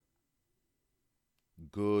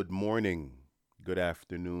Good morning, good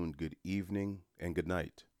afternoon, good evening, and good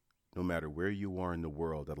night. No matter where you are in the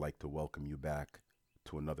world, I'd like to welcome you back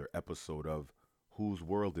to another episode of Whose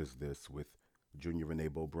World Is This with Junior Rene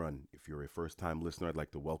Beaubrun. If you're a first time listener, I'd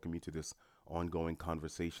like to welcome you to this ongoing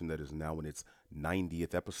conversation that is now in its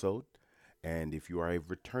 90th episode. And if you are a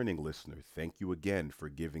returning listener, thank you again for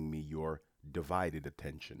giving me your divided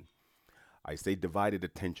attention. I say divided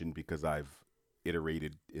attention because I've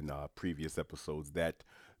iterated in previous episodes that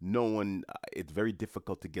it's very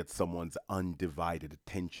difficult to get someone's undivided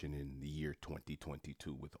attention in the year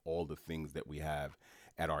 2022 with all the things that we have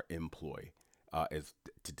at our employ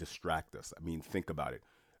to distract us. I mean, think about it.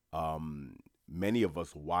 Many of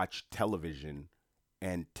us watch television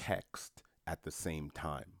and text at the same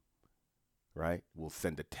time, right? We'll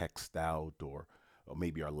send a text out or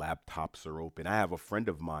maybe our laptops are open. I have a friend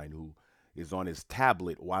of mine who is on his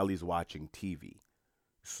tablet while he's watching TV.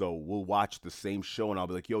 So we'll watch the same show and I'll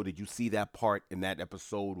be like, yo, did you see that part in that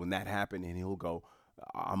episode when that happened? And he'll go,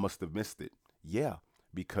 I must have missed it. Yeah,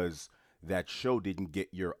 because that show didn't get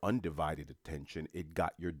your undivided attention, it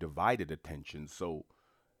got your divided attention. So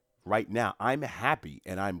right now, I'm happy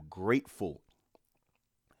and I'm grateful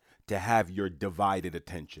to have your divided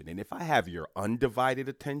attention. And if I have your undivided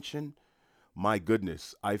attention, my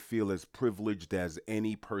goodness, I feel as privileged as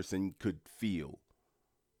any person could feel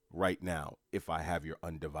right now if I have your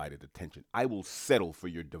undivided attention. I will settle for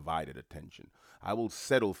your divided attention. I will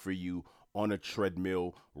settle for you on a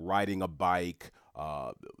treadmill, riding a bike,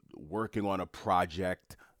 working on a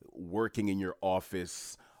project, working in your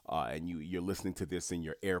office, and you're listening to this in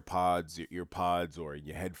your AirPods, your earpods, or in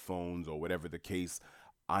your headphones, or whatever the case.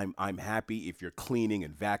 I'm happy if you're cleaning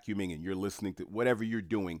and vacuuming and you're listening to whatever you're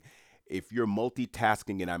doing. If you're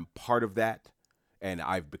multitasking and I'm part of that, and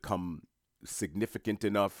I've become significant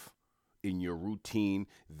enough in your routine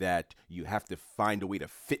that you have to find a way to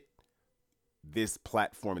fit this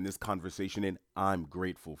platform and this conversation in, I'm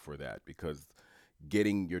grateful for that because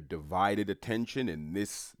getting your divided attention in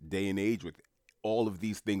this day and age with all of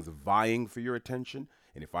these things vying for your attention,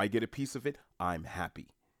 and if I get a piece of it, I'm happy.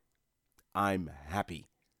 I'm happy.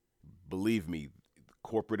 Believe me,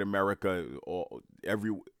 corporate America,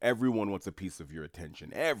 everyone wants a piece of your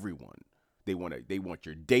attention. Everyone. They want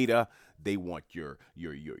your data, they want your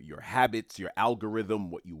habits, your algorithm,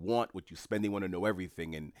 what you want, what you spend. They want to know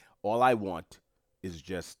everything, and all I want is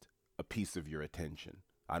just a piece of your attention.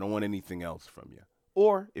 I don't want anything else from you.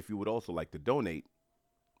 Or if you would also like to donate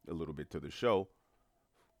a little bit to the show,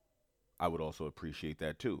 I would also appreciate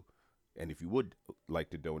that too. And if you would like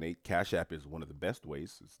to donate, Cash App is one of the best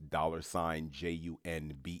ways. It's dollar sign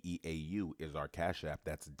JUNBEAU is our Cash App.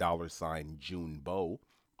 That's dollar sign Junebo.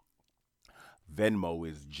 Venmo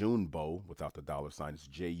is Junebo without the dollar sign. It's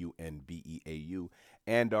JUNBEAU.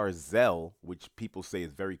 And our Zelle, which people say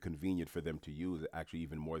is very convenient for them to use, actually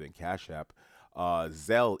even more than Cash App.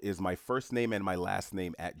 Zelle is my first name and my last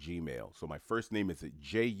name at Gmail. So my first name is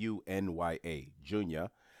JUNYA, Junior,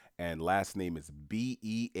 and last name is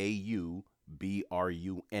BEAUBRUN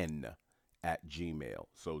at Gmail.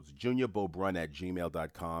 So it's juniorbobrun at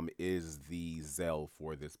gmail.com is the Zelle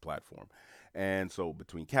for this platform. And so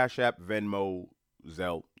between Cash App, Venmo,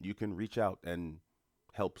 Zelle, you can reach out and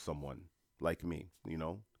help someone like me,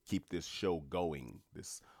 keep this show going,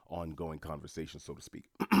 this ongoing conversation, so to speak.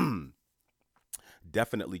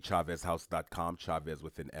 Definitely ChavezHouse.com, Chavez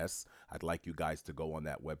with an S. I'd like you guys to go on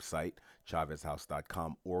that website,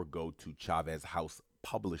 ChavezHouse.com, or go to Chavez House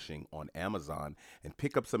Publishing on Amazon and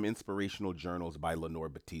pick up some inspirational journals by Lenore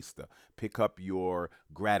Batista. Pick up your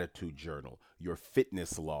gratitude journal, your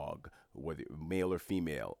fitness log, whether male or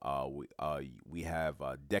female. We have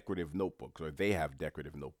decorative notebooks, or they have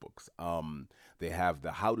decorative notebooks. They have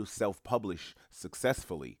the How to Self Publish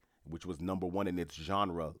Successfully, which was number one in its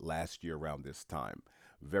genre last year around this time.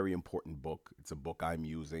 Very important book. It's a book I'm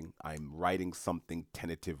using. I'm writing something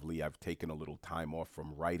tentatively. I've taken a little time off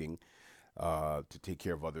from writing to take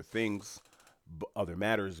care of other things, other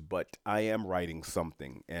matters, but I am writing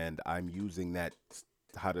something and I'm using that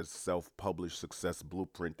How to Self Publish Success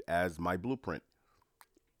Blueprint as my blueprint.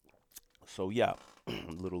 So, yeah,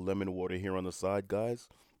 a little lemon water here on the side, guys.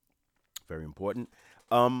 Very important.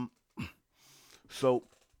 Um, so,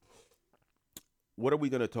 what are we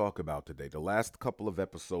going to talk about today? The last couple of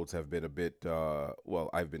episodes have been a bit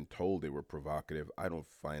well, I've been told they were provocative. I don't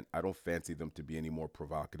fancy them to be any more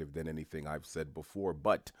provocative than anything I've said before,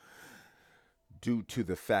 but due to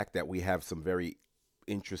the fact that we have some very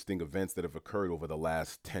interesting events that have occurred over the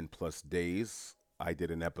last 10 plus days, I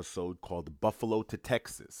did an episode called Buffalo to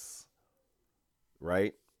Texas,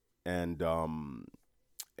 right? And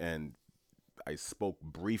and I spoke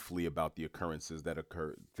briefly about the occurrences that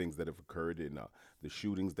occurred, things that have occurred in the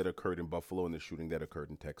shootings that occurred in Buffalo and the shooting that occurred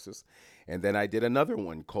in Texas. And then I did another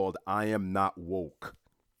one called I Am Not Woke,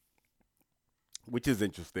 which is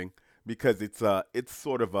interesting because it's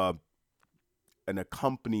sort of an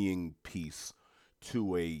accompanying piece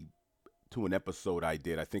to a to an episode I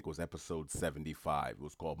did. I think it was episode 75. It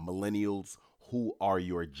was called Millennials Who Are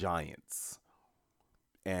Your Giants?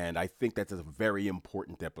 And I think that's a very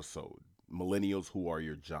important episode. Millennials Who Are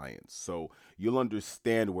Your Giants? So you'll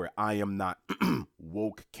understand where I Am Not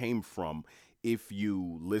Woke came from if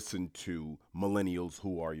you listen to Millennials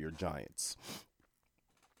Who Are Your Giants.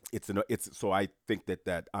 It's so I think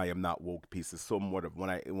that I Am Not Woke piece is somewhat of when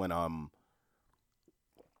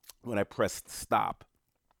I pressed stop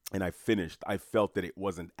and I finished, I felt that it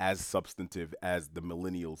wasn't as substantive as the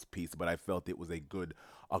millennials piece, but I felt it was a good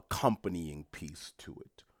accompanying piece to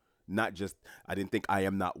it. Not just, I didn't think I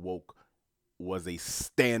Am Not Woke was a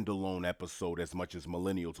standalone episode as much as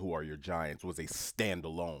Millennials Who Are Your Giants was a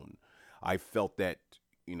standalone. I felt that,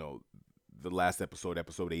 you know, the last episode,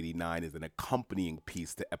 episode 89, is an accompanying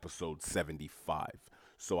piece to episode 75.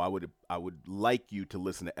 So I would like you to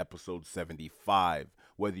listen to episode 75,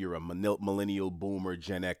 whether you're a millennial, boomer,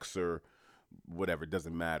 Gen Xer, whatever, it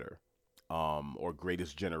doesn't matter. Or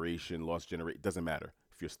greatest generation, lost generation, doesn't matter.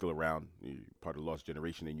 If you're still around, you're part of the lost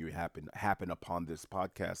generation, and you happen upon this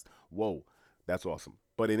podcast, whoa, that's awesome.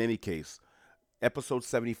 But in any case, episode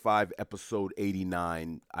 75, episode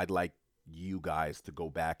 89, I'd like you guys to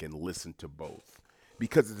go back and listen to both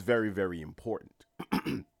because it's very, very important.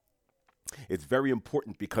 It's very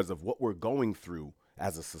important because of what we're going through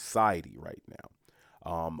as a society right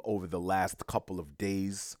now. Over the last couple of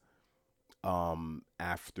days,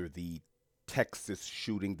 after the Texas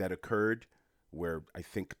shooting that occurred, where I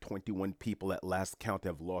think 21 people at last count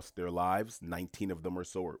have lost their lives, 19 of them or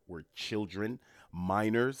so were children,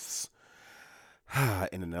 minors,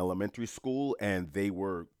 in an elementary school, and they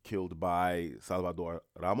were killed by Salvador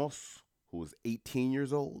Ramos, who was 18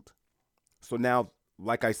 years old. So now,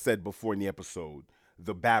 like I said before in the episode,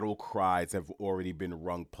 the battle cries have already been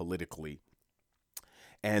rung politically,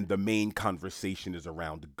 and the main conversation is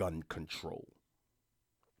around gun control.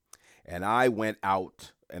 And I went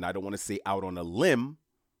out, and I don't want to say out on a limb,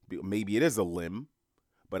 maybe it is a limb,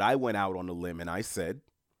 but I went out on a limb and I said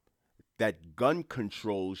that gun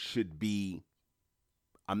control should be,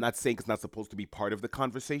 I'm not saying it's not supposed to be part of the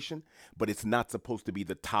conversation, but it's not supposed to be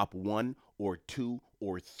the top one or two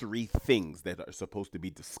or three things that are supposed to be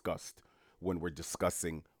discussed when we're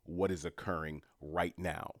discussing what is occurring right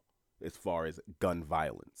now as far as gun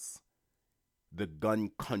violence, the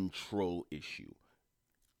gun control issue.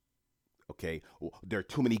 Okay, there are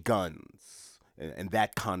too many guns, and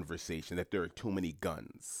that conversation that there are too many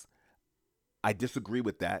guns. I disagree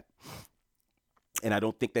with that. And I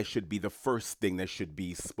don't think that should be the first thing that should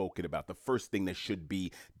be spoken about, the first thing that should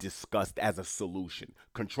be discussed as a solution.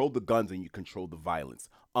 Control the guns and you control the violence.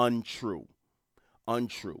 Untrue.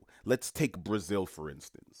 Untrue. Let's take Brazil, for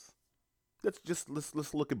instance.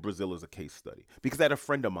 Let's look at Brazil as a case study. Because I had a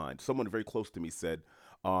friend of mine, someone very close to me, said,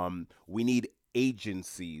 we need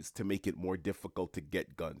agencies to make it more difficult to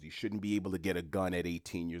get guns. You shouldn't be able to get a gun at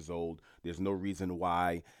 18 years old. There's no reason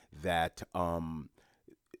why that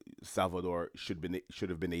Salvador should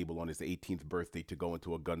have been able on his 18th birthday to go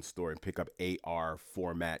into a gun store and pick up AR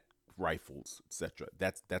format rifles, etc.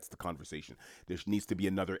 That's the conversation. There needs to be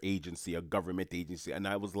another agency, a government agency. And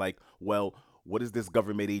I was like, well, what does this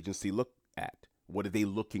government agency look at? What are they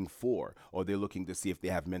looking for? Or they're looking to see if they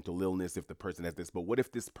have mental illness, if the person has this. But what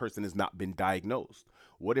if this person has not been diagnosed?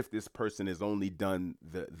 What if this person has only done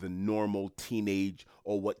the normal teenage,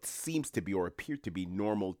 or what seems to be or appear to be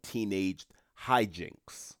normal teenage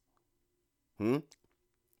hijinks?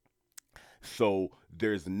 So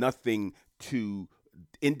there's nothing to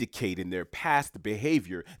indicate in their past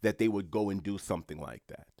behavior that they would go and do something like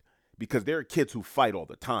that. Because there are kids who fight all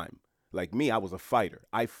the time. Like me, I was a fighter.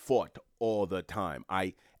 I fought all the time.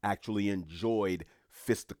 I actually enjoyed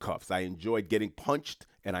fisticuffs. I enjoyed getting punched,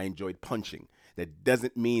 and I enjoyed punching. That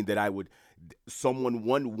doesn't mean that I would,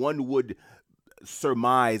 one would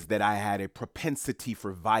surmise that I had a propensity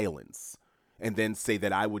for violence and then say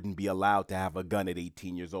that I wouldn't be allowed to have a gun at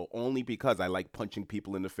 18 years old only because I like punching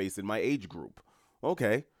people in the face in my age group.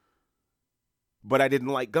 Okay. But I didn't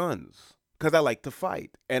like guns because I like to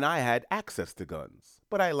fight, and I had access to guns,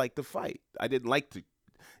 but I like to fight. I didn't like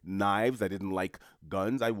knives. I didn't like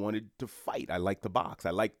guns. I wanted to fight. I liked to box.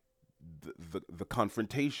 I liked the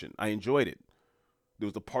confrontation. I enjoyed it. There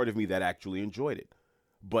was a part of me that actually enjoyed it.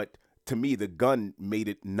 But to me, the gun made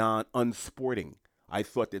it unsporting. I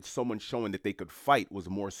thought that someone showing that they could fight was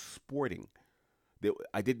more sporting.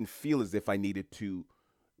 I didn't feel as if I needed to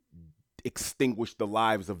extinguish the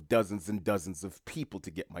lives of dozens and dozens of people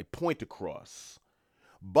to get my point across.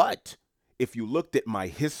 But if you looked at my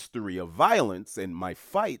history of violence and my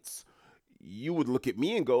fights, you would look at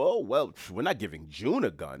me and go, oh, well, we're not giving June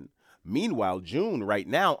a gun. Meanwhile, June right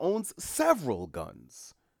now owns several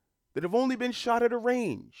guns that have only been shot at a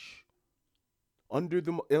range under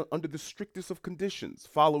the strictest of conditions,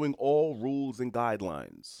 following all rules and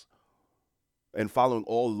guidelines, and following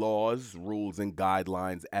all laws, rules, and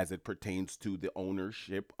guidelines as it pertains to the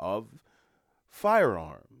ownership of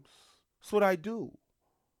firearms. That's what I do.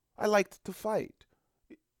 I liked to fight.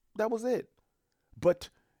 That was it. But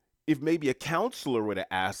if maybe a counselor were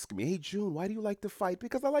to ask me, hey, June, why do you like to fight?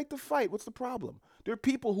 Because I like to fight. What's the problem? There are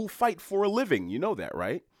people who fight for a living. You know that,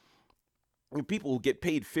 right? People who get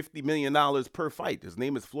paid $50 million per fight. His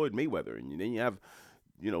name is Floyd Mayweather. And then you have,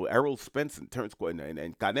 Errol Spence and Terrence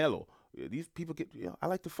and Canelo. These people get, I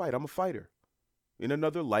like to fight. I'm a fighter. In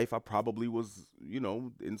another life, I probably was,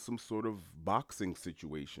 in some sort of boxing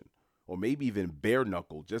situation, or maybe even bare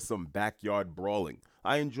knuckle, just some backyard brawling.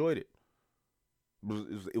 I enjoyed it.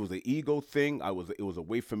 It was an ego thing. It was a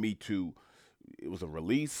way for me to, it was a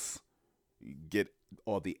release, get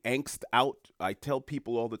all the angst out. I tell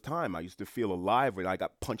people all the time, I used to feel alive when I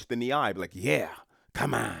got punched in the eye. Be like, yeah,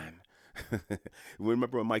 come on.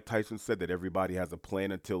 Remember when Mike Tyson said that everybody has a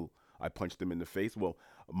plan until I punched him in the face? Well,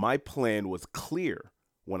 my plan was clear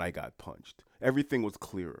when I got punched. Everything was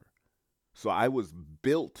clearer. So I was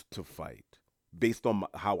built to fight based on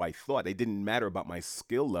how I thought. It didn't matter about my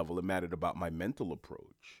skill level. It mattered about my mental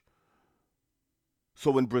approach.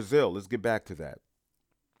 So in Brazil, let's get back to that.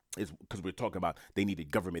 Is because we're talking about they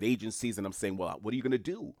needed government agencies, and I'm saying, well, what are you going to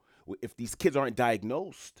do if these kids aren't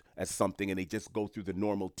diagnosed as something and they just go through the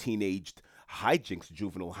normal teenage hijinks,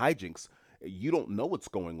 juvenile hijinks? You don't know what's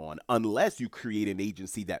going on unless you create an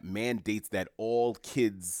agency that mandates that all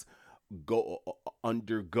kids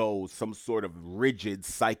undergo some sort of rigid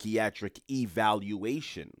psychiatric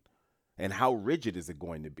evaluation. And how rigid is it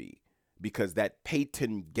going to be? Because that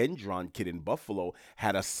Peyton Gendron kid in Buffalo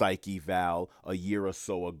had a psych eval a year or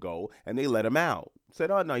so ago, and they let him out.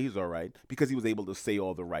 Said, oh, no, he's all right, because he was able to say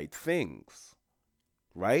all the right things,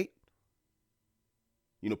 right?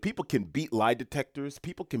 People can beat lie detectors.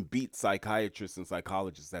 People can beat psychiatrists and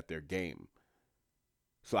psychologists at their game.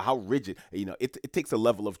 So how rigid, it takes a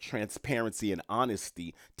level of transparency and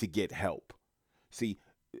honesty to get help. See,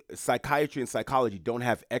 psychiatry and psychology don't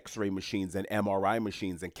have x-ray machines and MRI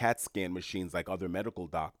machines and CAT scan machines like other medical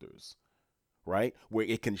doctors, right? Where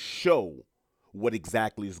it can show what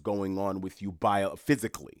exactly is going on with you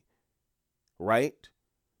physically, right?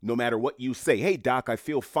 No matter what you say, hey, doc, I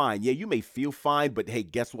feel fine. Yeah, you may feel fine, but hey,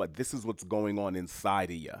 guess what? This is what's going on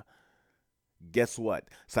inside of you. Guess what?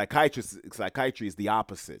 Psychiatry is the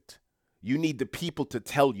opposite. You need the people to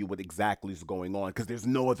tell you what exactly is going on, because there's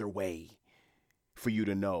no other way for you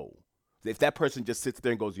to know. If that person just sits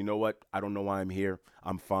there and goes, you know what? I don't know why I'm here.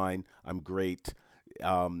 I'm fine. I'm great.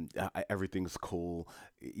 Everything's cool.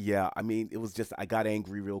 Yeah, I mean, it was just, I got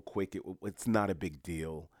angry real quick. It's not a big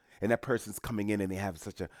deal. And that person's coming in and they have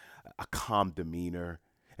such a calm demeanor,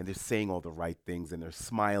 and they're saying all the right things, and they're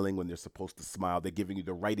smiling when they're supposed to smile. They're giving you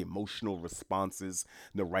the right emotional responses,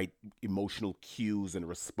 the right emotional cues and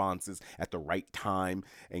responses at the right time.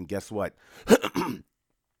 And guess what?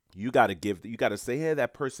 You got to say, hey,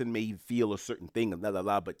 that person may feel a certain thing and blah, blah,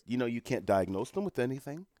 blah, but you can't diagnose them with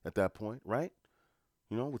anything at that point, right?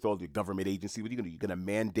 With all the government agency, what are you going to do? You're going to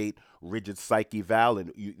mandate rigid psych eval,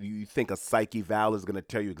 and you think a psych eval is going to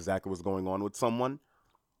tell you exactly what's going on with someone?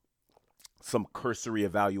 Some cursory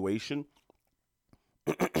evaluation?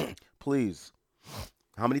 Please.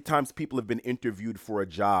 How many times people have been interviewed for a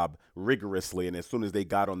job rigorously, and as soon as they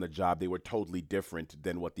got on the job, they were totally different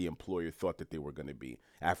than what the employer thought that they were going to be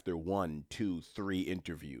after 1, 2, 3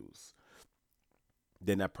 interviews?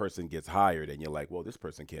 Then that person gets hired, and you're like, well, this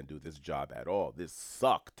person can't do this job at all. This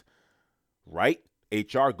sucked, right?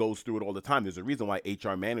 HR goes through it all the time. There's a reason why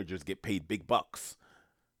HR managers get paid big bucks.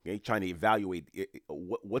 Okay, trying to evaluate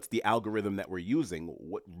what's the algorithm that we're using,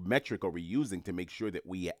 what metric are we using to make sure that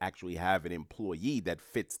we actually have an employee that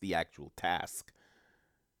fits the actual task.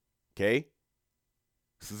 Okay,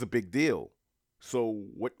 this is a big deal. So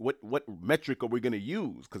what metric are we going to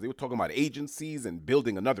use? Because they were talking about agencies and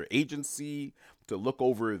building another agency to look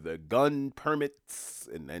over the gun permits,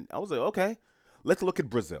 and I was like, okay, let's look at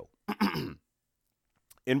Brazil.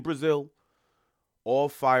 In Brazil, all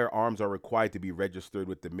firearms are required to be registered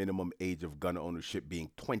with the minimum age of gun ownership being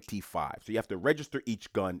 25. So you have to register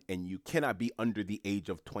each gun, and you cannot be under the age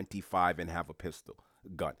of 25 and have a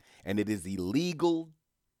gun. And it is illegal,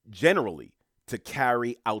 generally, to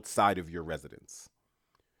carry outside of your residence.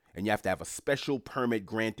 And you have to have a special permit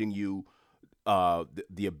granting you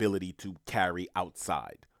the ability to carry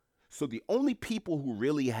outside. So the only people who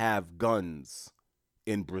really have guns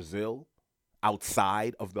in Brazil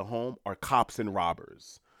outside of the home are cops and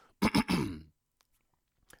robbers.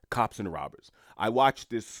 Cops and robbers. I watched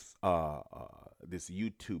this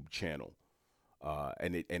YouTube channel,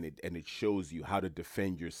 and it shows you how to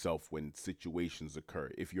defend yourself when situations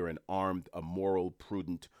occur. If you're an armed, a moral,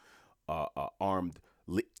 prudent, armed,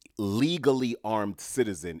 le- legally armed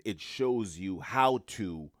citizen, it shows you how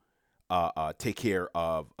to take care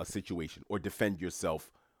of a situation or defend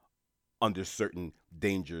yourself under certain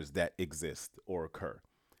dangers that exist or occur.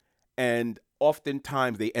 And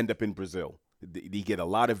oftentimes they end up in Brazil. They get a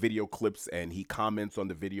lot of video clips, and he comments on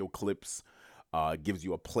the video clips, gives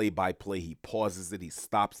you a play by play. He pauses it, he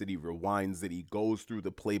stops it, he rewinds it, he goes through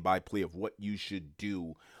the play by play of what you should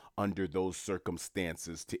do under those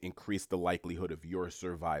circumstances to increase the likelihood of your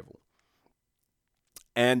survival.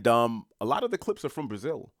 And a lot of the clips are from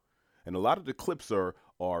Brazil, and a lot of the clips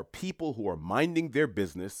are people who are minding their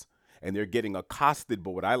business, and they're getting accosted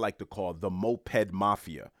by what I like to call the moped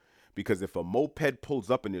mafia. Because if a moped pulls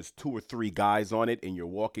up and there's two or three guys on it, and you're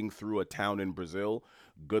walking through a town in Brazil,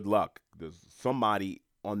 good luck. There's somebody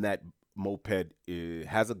on that moped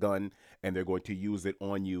has a gun, and they're going to use it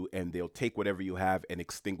on you, and they'll take whatever you have and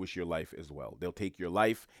extinguish your life as well. They'll take your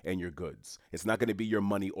life and your goods. It's not going to be your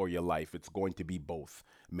money or your life. It's going to be both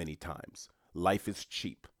many times. Life is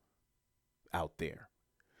cheap out there.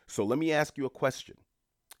 So let me ask you a question.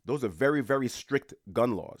 Those are very, very strict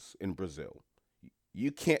gun laws in Brazil.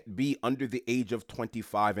 You can't be under the age of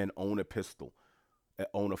 25 and own a pistol,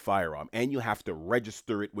 own a firearm, and you have to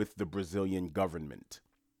register it with the Brazilian government.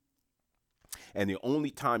 And the only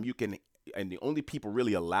time you can, and the only people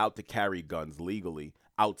really allowed to carry guns legally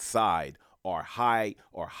outside are high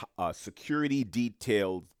or security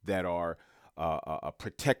details that are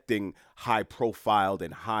protecting high profiled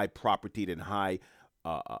and high propertied and high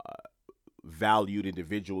uh, uh, valued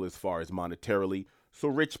individual as far as monetarily. So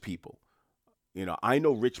rich people. I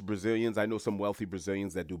know rich Brazilians. I know some wealthy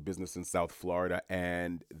Brazilians that do business in South Florida,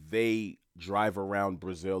 and they drive around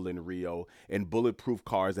Brazil and Rio in bulletproof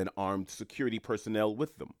cars and armed security personnel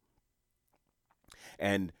with them.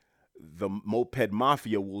 And the moped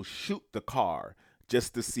mafia will shoot the car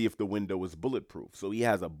just to see if the window is bulletproof. So he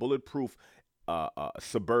has a bulletproof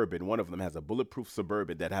Suburban. One of them has a bulletproof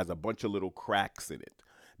Suburban that has a bunch of little cracks in it,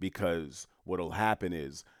 because what'll happen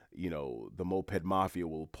is, the moped mafia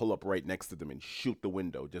will pull up right next to them and shoot the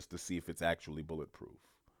window just to see if it's actually bulletproof.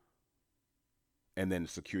 And then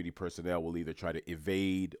security personnel will either try to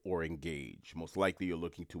evade or engage. Most likely you're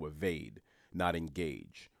looking to evade, not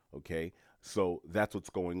engage. Okay? So that's what's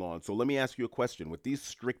going on. So let me ask you a question. With these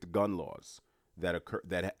strict gun laws that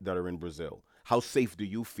are in Brazil, how safe do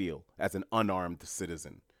you feel as an unarmed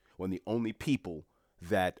citizen when the only people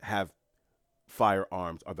that have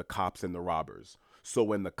firearms are the cops and the robbers? So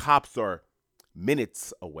when the cops are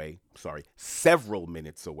several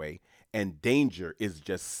minutes away, and danger is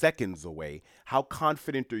just seconds away, how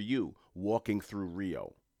confident are you walking through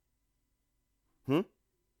Rio? Hmm?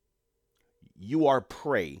 You are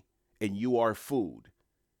prey and you are food.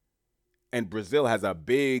 And Brazil has a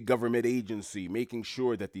big government agency making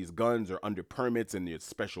sure that these guns are under permits and there's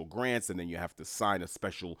special grants, and then you have to sign a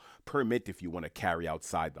special permit if you want to carry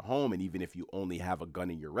outside the home. And even if you only have a gun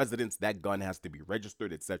in your residence, that gun has to be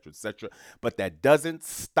registered, etc., etc. But that doesn't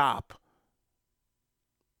stop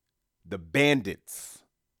the bandits,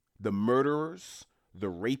 the murderers, the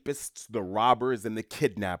rapists, the robbers, and the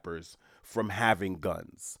kidnappers from having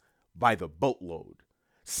guns by the boatload.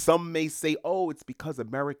 Some may say, oh, it's because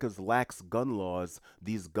America's lax gun laws,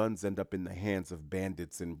 these guns end up in the hands of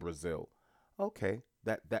bandits in Brazil. Okay,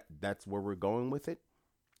 that's where we're going with it?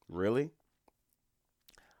 Really?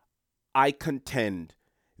 I contend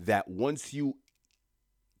that once you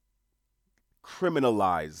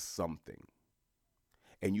criminalize something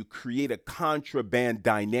and you create a contraband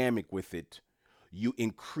dynamic with it, you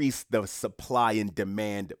increase the supply and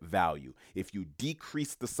demand value. If you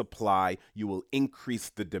decrease the supply, you will increase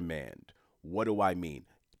the demand. What do I mean?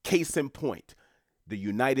 Case in point, the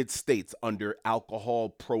United States under alcohol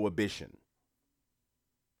prohibition.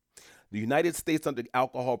 The United States under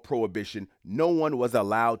alcohol prohibition, no one was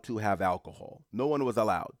allowed to have alcohol. No one was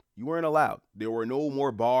allowed. You weren't allowed. There were no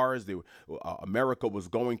more bars. America was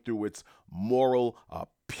going through its moral,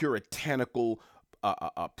 puritanical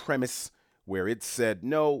premise where it said,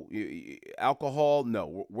 no, alcohol,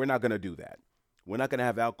 no, we're not going to do that. We're not going to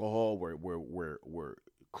have alcohol. We're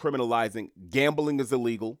criminalizing. Gambling is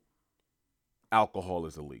illegal. Alcohol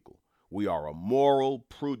is illegal. We are a moral,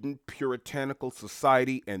 prudent, puritanical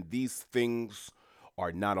society, and these things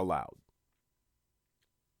are not allowed.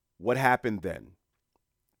 What happened then?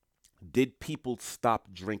 Did people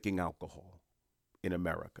stop drinking alcohol in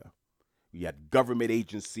America? You had government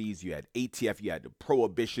agencies, you had ATF, you had the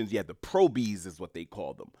prohibitions, you had the probies, is what they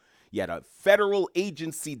called them. You had a federal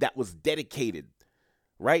agency that was dedicated,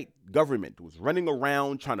 right? Government was running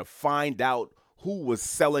around trying to find out who was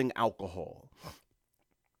selling alcohol,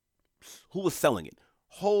 who was selling it.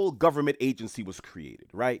 Whole government agency was created,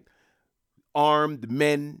 right? Armed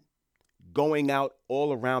men going out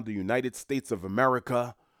all around the United States of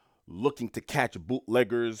America looking to catch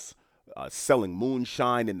bootleggers selling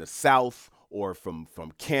moonshine in the South or from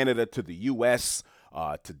Canada to the U.S.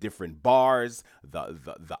 To different bars,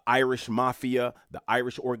 the Irish mafia, the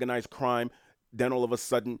Irish organized crime. Then all of a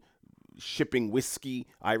sudden, shipping whiskey,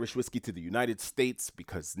 Irish whiskey to the United States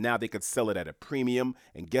because now they could sell it at a premium.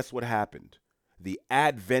 And guess what happened? The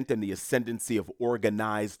advent and the ascendancy of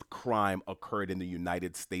organized crime occurred in the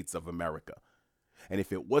United States of America. And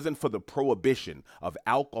if it wasn't for the prohibition of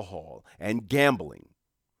alcohol and gambling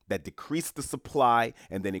that decreased the supply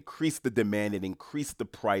and then increased the demand and increased the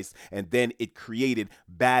price, and then it created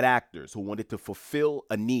bad actors who wanted to fulfill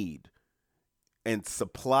a need and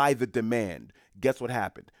supply the demand, guess what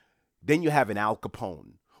happened? Then you have an Al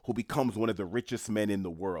Capone who becomes one of the richest men in the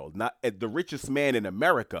world. Not the richest man in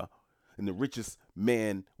America, and the richest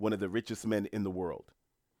man, one of the richest men in the world.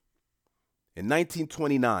 In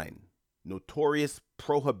 1929, notorious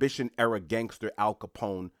Prohibition era gangster Al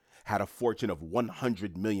Capone had a fortune of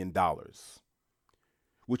 $100 million,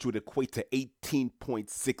 which would equate to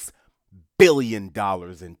 $18.6 billion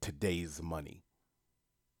in today's money.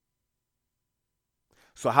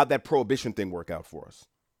 So how'd that prohibition thing work out for us?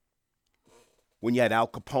 When you had Al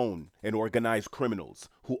Capone and organized criminals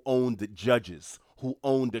who owned judges, who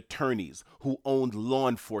owned attorneys, who owned law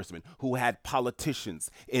enforcement, who had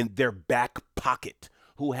politicians in their back pocket,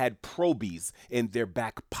 who had probies in their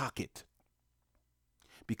back pocket.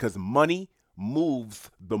 Because money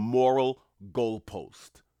moves the moral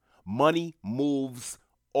goalpost. Money moves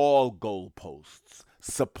all goalposts.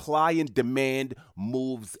 Supply and demand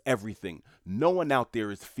moves everything. No one out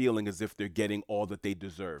there is feeling as if they're getting all that they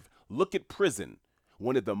deserve. Look at prison.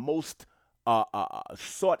 One of the most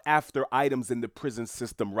sought after items in the prison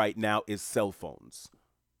system right now is cell phones.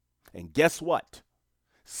 And guess what?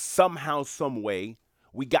 Somehow, some way,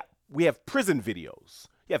 we have prison videos.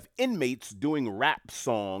 You have inmates doing rap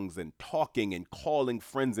songs and talking and calling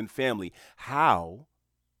friends and family. How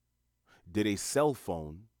did a cell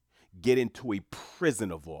phone get into a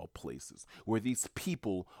prison of all places where these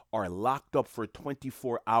people are locked up for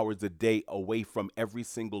 24 hours a day away from every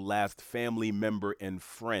single last family member and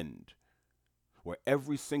friend? Where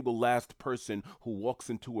every single last person who walks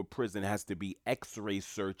into a prison has to be x-ray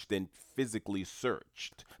searched and physically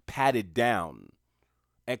searched, patted down,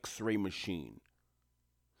 x-ray machine,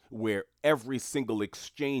 where every single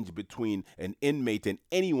exchange between an inmate and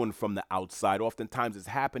anyone from the outside oftentimes is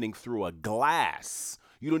happening through a glass.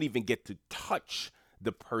 You don't even get to touch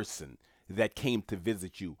the person that came to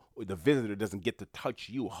visit you. Or the visitor doesn't get to touch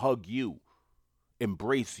you, hug you,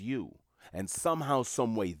 embrace you. And somehow,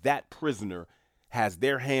 some way, that prisoner has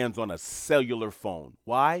their hands on a cellular phone.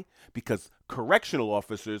 Why? Because correctional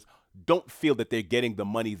officers don't feel that they're getting the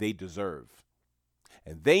money they deserve.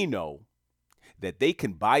 And they know that they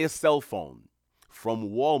can buy a cell phone from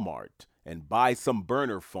Walmart and buy some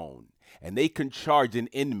burner phone, and they can charge an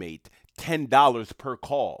inmate $10 per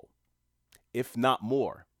call, if not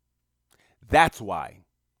more. That's why.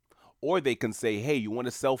 Or they can say, hey, you want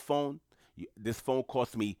a cell phone? This phone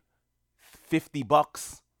cost me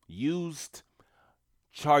 $50 used,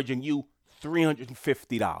 charging you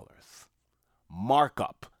 $350.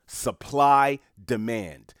 Markup, supply,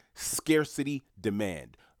 demand, scarcity,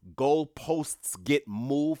 demand. Goalposts get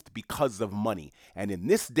moved because of money. And in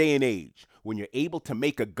this day and age, when you're able to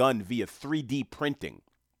make a gun via 3D printing,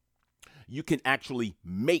 you can actually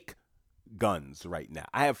make guns right now.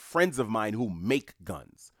 I have friends of mine who make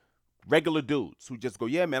guns. Regular dudes who just go,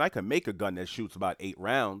 yeah, man, I can make a gun that shoots about 8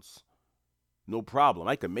 rounds. No problem.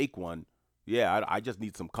 I can make one. Yeah, I just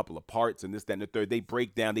need some couple of parts and this, that, and the third. They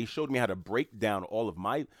break down. They showed me how to break down all of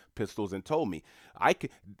my pistols and told me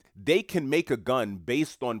they can make a gun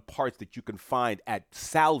based on parts that you can find at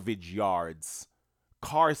salvage yards,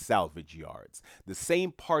 car salvage yards. The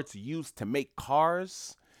same parts used to make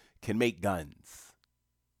cars can make guns.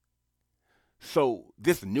 So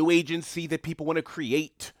this new agency that people want to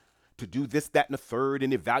create to do this, that, and the third,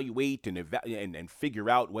 and evaluate and figure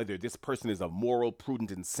out whether this person is of moral, prudent,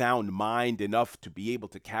 and sound mind enough to be able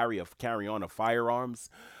to carry on a firearms.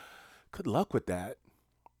 Good luck with that.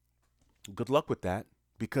 Good luck with that.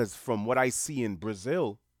 Because from what I see in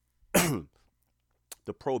Brazil,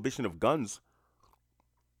 the prohibition of guns,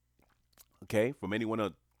 okay, from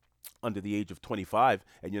anyone under the age of 25,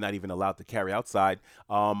 and you're not even allowed to carry outside.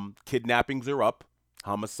 Kidnappings are up,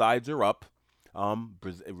 homicides are up.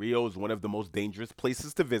 Rio is one of the most dangerous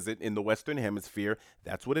places to visit in the Western Hemisphere.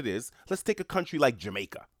 That's what it is. Let's take a country like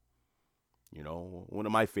Jamaica. You know, one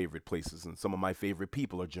of my favorite places, and some of my favorite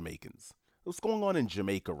people are Jamaicans. What's going on in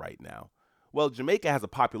Jamaica right now? Well, Jamaica has a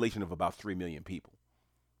population of about 3 million people,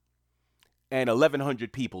 and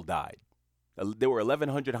 1,100 people died. There were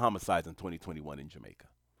 1,100 homicides in 2021 in Jamaica.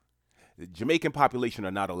 The Jamaican population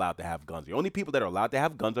are not allowed to have guns. The only people that are allowed to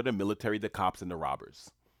have guns are the military, the cops, and the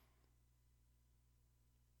robbers.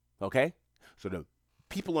 Okay? So the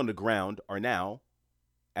people on the ground are now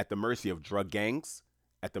at the mercy of drug gangs,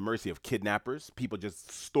 at the mercy of kidnappers, people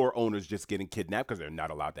just, store owners just getting kidnapped because they're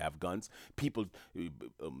not allowed to have guns. People,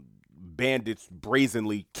 bandits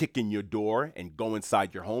brazenly kick in your door and go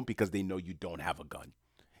inside your home because they know you don't have a gun.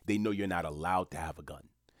 They know you're not allowed to have a gun.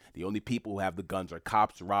 The only people who have the guns are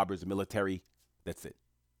cops, robbers, military. That's it.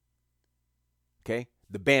 Okay?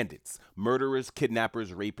 The bandits, murderers,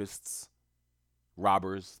 kidnappers, rapists,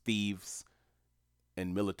 robbers, thieves,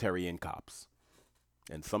 and military and cops.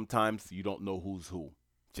 And sometimes you don't know who's who.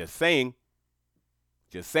 Just saying.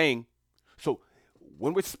 Just saying. So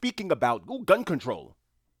when we're speaking about gun control,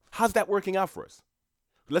 how's that working out for us?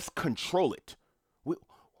 Let's control it.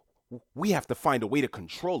 We have to find a way to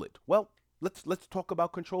control it. Well, let's talk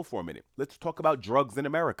about control for a minute. Let's talk about drugs in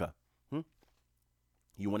America.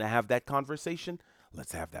 You want to have that conversation?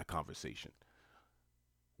 Let's have that conversation.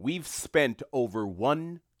 We've spent over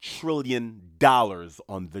 $1 trillion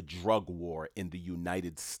on the drug war in the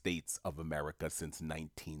United States of America since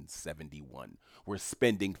 1971. We're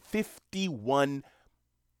spending $51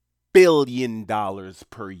 billion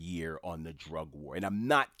per year on the drug war. And I'm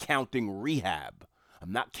not counting rehab.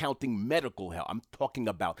 I'm not counting medical help. I'm talking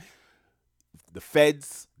about the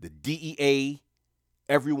feds, the DEA,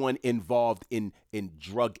 everyone involved in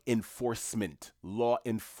drug enforcement, law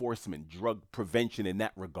enforcement, drug prevention in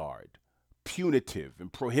that regard, punitive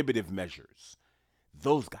and prohibitive measures.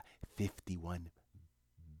 Those guys, $51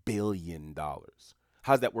 billion.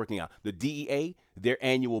 How's that working out? The DEA, their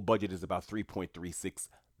annual budget is about $3.36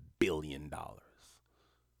 billion.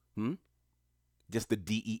 Just the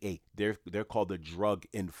DEA. They're called the Drug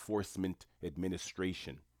Enforcement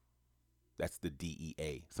Administration. That's the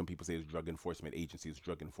DEA. Some people say it's Drug Enforcement Agency. It's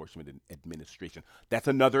Drug Enforcement Administration. That's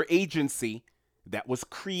another agency that was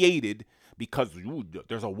created because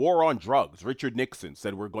there's a war on drugs. Richard Nixon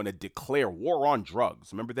said we're going to declare war on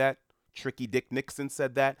drugs. Remember that? Tricky Dick Nixon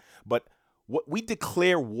said that. But what we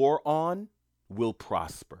declare war on will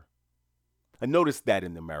prosper. I noticed that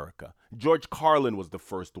in America. George Carlin was the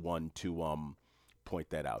first one to point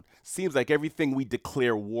that out. Seems like everything we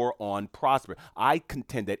declare war on prospers. I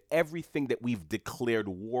contend that everything that we've declared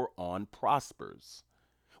war on prospers.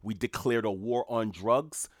 We declared a war on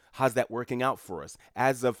drugs. How's that working out for us?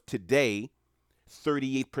 As of today,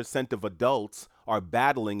 38% of adults are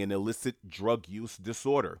battling an illicit drug use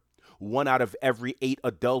disorder. 1 out of every 8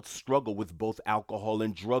 adults struggle with both alcohol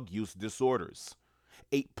and drug use disorders.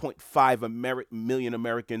 8.5 million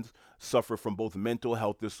Americans suffer from both mental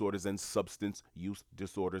health disorders and substance use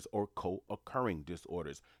disorders or co-occurring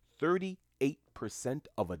disorders. 38%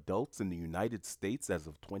 of adults in the United States as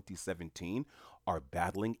of 2017 are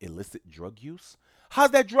battling illicit drug use.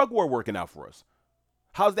 How's that drug war working out for us?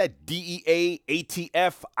 How's that DEA,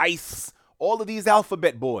 ATF, ICE, all of these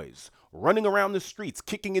alphabet boys running around the streets,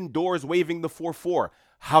 kicking in doors, waving the 4-4?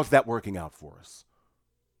 How's that working out for us?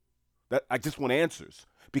 I just want answers,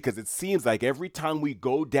 because it seems like every time we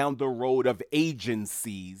go down the road of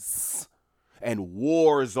agencies and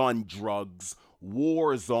wars on drugs,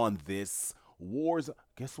 wars on this,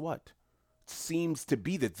 guess what? It seems to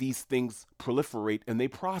be that these things proliferate and they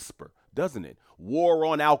prosper, doesn't it? War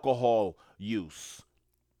on alcohol use.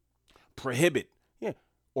 Prohibit,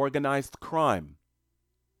 organized crime.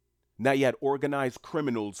 Now you had organized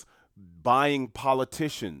criminals buying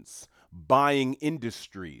politicians, buying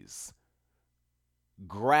industries.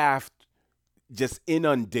 Graft just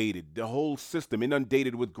inundated the whole system,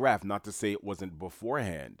 inundated with graft. Not to say it wasn't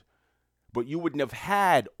beforehand, but you wouldn't have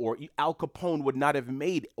had, or Al Capone would not have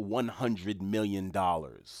made $100 million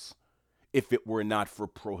if it were not for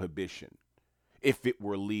prohibition, if it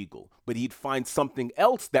were legal. But he'd find something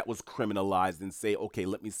else that was criminalized and say, okay,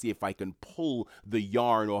 let me see if I can pull the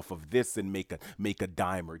yarn off of this and make a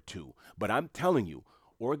dime or two. But I'm telling you,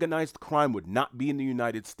 organized crime would not be in the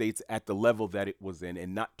United States at the level that it was in,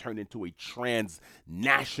 and not turn into a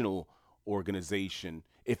transnational organization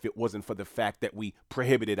if it wasn't for the fact that we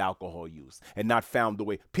prohibited alcohol use and not found the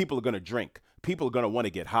way. People are going to drink. People are going to want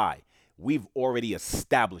to get high. We've already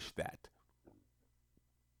established that.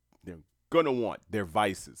 They're going to want their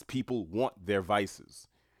vices. People want their vices.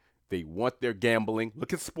 They want their gambling.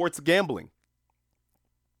 Look at sports gambling.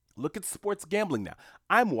 Look at sports gambling now.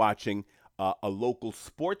 I'm watching a local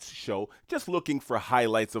sports show just looking for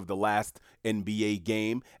highlights of the last NBA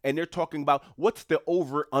game. And they're talking about what's the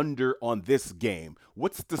over under on this game?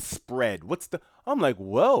 What's the spread? I'm like,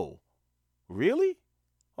 whoa, really?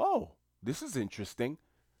 Oh, this is interesting.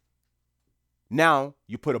 Now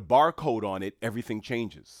you put a barcode on it, everything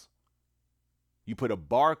changes. You put a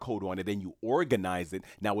barcode on it and you organize it.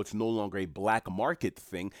 Now it's no longer a black market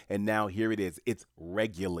thing. And now here it is. It's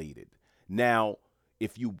regulated. Now,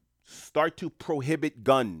 if you start to prohibit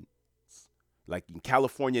guns, like in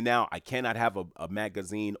California now, I cannot have a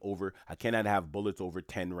magazine over, I cannot have bullets over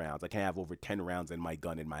 10 rounds. I can't have over 10 rounds in my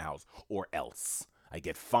gun in my house, or else I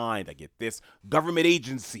get fined. I get this. Government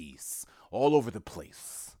agencies all over the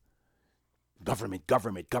place. Government,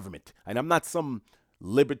 government, government. And I'm not some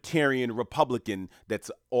libertarian Republican that's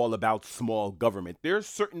all about small government. There are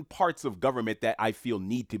certain parts of government that I feel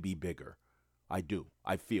need to be bigger. I do.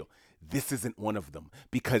 I feel this isn't one of them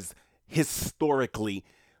because historically,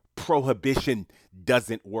 prohibition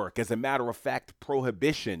doesn't work. As a matter of fact,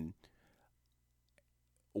 prohibition,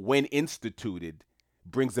 when instituted,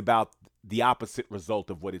 brings about the opposite result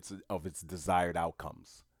of its desired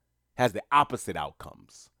outcomes. Has the opposite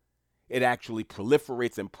outcomes. It actually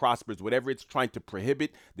proliferates and prospers. Whatever it's trying to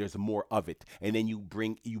prohibit, there's more of it. And then you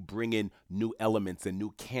bring in new elements and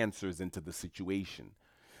new cancers into the situation.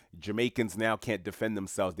 Jamaicans now can't defend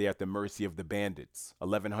themselves. They're at the mercy of the bandits.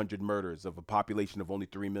 1,100 murders of a population of only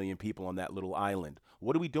 3 million people on that little island.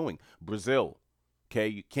 What are we doing? Brazil. Okay,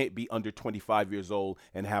 you can't be under 25 years old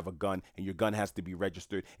and have a gun, and your gun has to be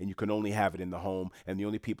registered, and you can only have it in the home, and the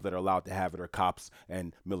only people that are allowed to have it are cops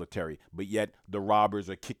and military. But yet the robbers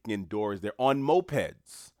are kicking in doors. They're on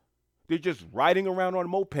mopeds. They're just riding around on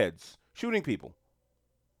mopeds, shooting people,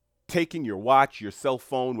 taking your watch, your cell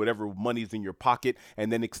phone, whatever money's in your pocket, and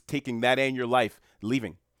then taking that and your life,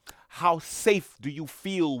 leaving. How safe do you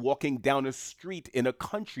feel walking down a street in a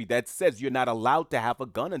country that says you're not allowed to have a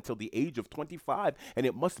gun until the age of 25 and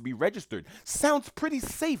it must be registered? Sounds pretty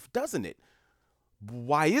safe, doesn't it?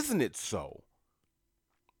 Why isn't it so?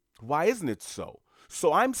 Why isn't it so?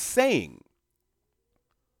 So I'm saying,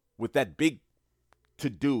 with that big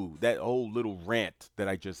to-do, that whole little rant that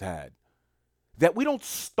I just had, that we don't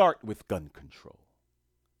start with gun control.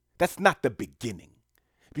 That's not the beginning.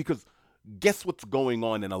 Because guess what's going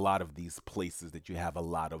on in a lot of these places that you have a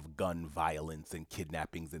lot of gun violence and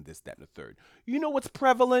kidnappings and this, that, and the third? You know what's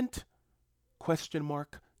prevalent? Question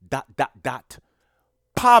mark. ...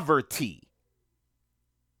 Poverty.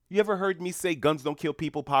 You ever heard me say guns don't kill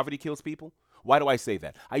people, poverty kills people? Why do I say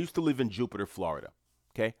that? I used to live in Jupiter, Florida.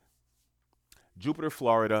 Okay? Jupiter,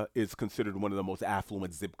 Florida is considered one of the most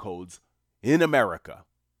affluent zip codes in America.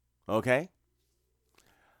 Okay?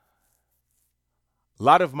 A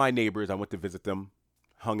lot of my neighbors, I went to visit them,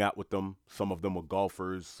 hung out with them. Some of them were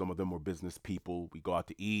golfers. Some of them were business people. We go out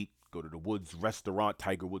to eat, go to the Woods restaurant,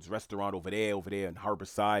 Tiger Woods restaurant over there in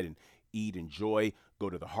Harborside, and eat, enjoy, go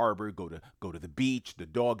to the harbor, go to the beach, the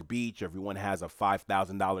dog beach. Everyone has a $5,000,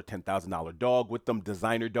 $10,000 dog with them.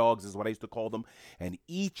 Designer dogs is what I used to call them. And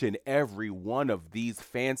each and every one of these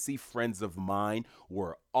fancy friends of mine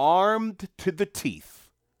were armed to the teeth.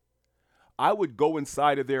 I would go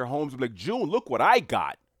inside of their homes and be like, June, look what I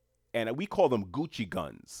got. And we call them Gucci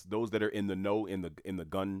guns, those that are in the know in the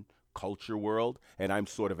gun culture world. And I'm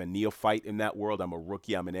sort of a neophyte in that world. I'm a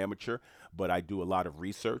rookie, I'm an amateur, but I do a lot of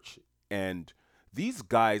research. And these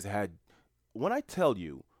guys had, when I tell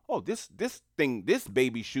you, oh, this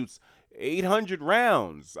baby shoots 800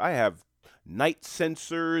 rounds. I have night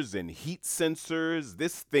sensors and heat sensors.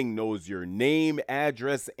 This thing knows your name,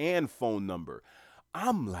 address, and phone number.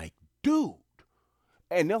 I'm like, dude.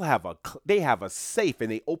 And they have a safe,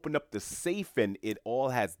 and they open up the safe, and it all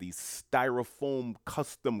has these styrofoam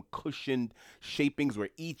custom cushioned shapings where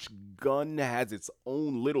each gun has its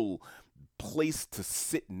own little place to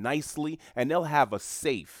sit nicely, and they'll have a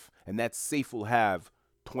safe, and that safe will have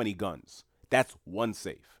 20 guns. That's one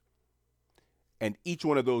safe. And each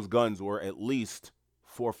one of those guns were at least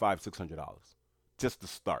 $400, $500, $600 just to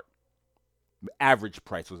start. The average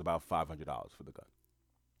price was about $500 for the gun.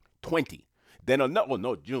 20. Then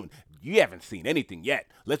no, June, you haven't seen anything yet.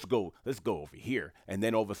 Let's go over here. And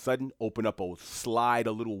then all of a sudden, slide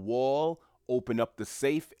a little wall, open up the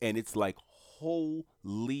safe, and it's like,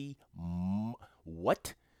 holy,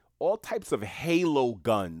 what? all types of Halo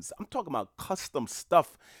guns. I'm talking about custom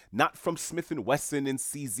stuff, not from Smith and Wesson and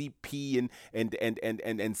CZP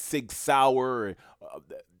and Sig Sauer.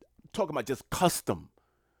 Talking about just custom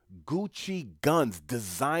Gucci guns,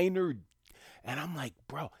 designer. And I'm like,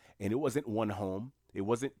 bro, and it wasn't one home. It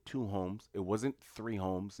wasn't two homes. It wasn't three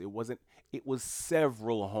homes. It was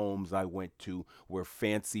several homes I went to where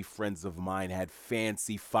fancy friends of mine had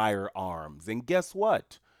fancy firearms. And guess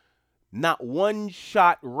what? Not one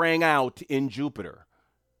shot rang out in Jupiter.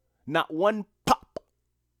 Not one pop.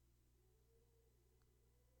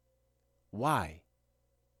 Why?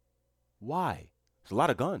 Why? It's a lot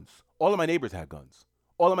of guns. All of my neighbors had guns.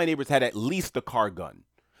 All of my neighbors had at least a car gun.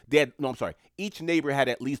 They had, no, I'm sorry. Each neighbor had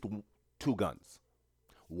at least two guns.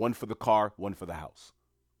 One for the car, one for the house.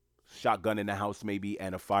 Shotgun in the house maybe,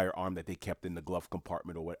 and a firearm that they kept in the glove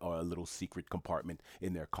compartment or a little secret compartment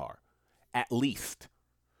in their car. At least.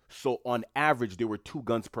 So on average, there were two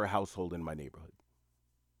guns per household in my neighborhood.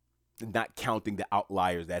 Not counting the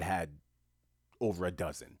outliers that had over a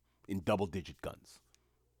dozen in double-digit guns.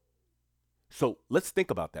 So let's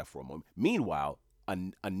think about that for a moment. Meanwhile,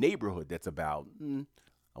 a neighborhood that's about,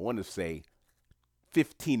 I want to say,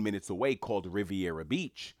 15 minutes away called Riviera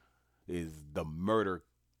Beach is the murder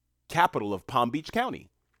capital of Palm Beach County.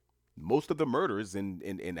 Most of the murders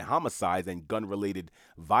and homicides and gun-related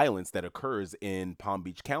violence that occurs in Palm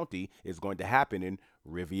Beach County is going to happen in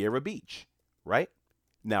Riviera Beach, right?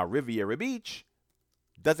 Now, Riviera Beach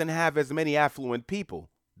doesn't have as many affluent people,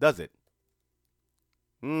 does it?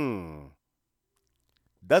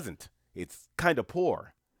 Doesn't. It's kind of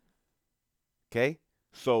poor. Okay?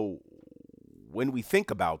 So when we think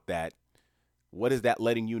about that, what is that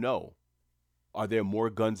letting you know? Are there more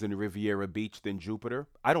guns in Riviera Beach than Jupiter?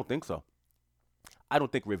 I don't think so. I don't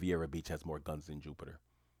think Riviera Beach has more guns than Jupiter.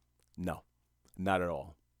 No, not at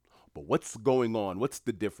all. But what's going on? What's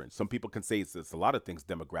the difference? Some people can say it's a lot of things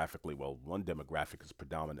demographically. Well, one demographic is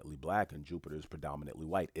predominantly black and Jupiter is predominantly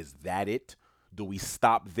white. Is that it? Do we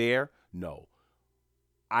stop there? No.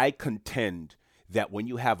 I contend that when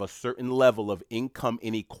you have a certain level of income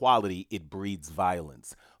inequality, it breeds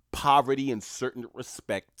violence. Poverty in certain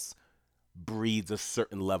respects breeds a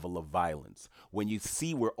certain level of violence. When you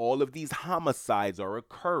see where all of these homicides are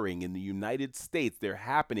occurring in the United States, they're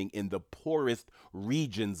happening in the poorest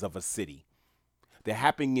regions of a city. They're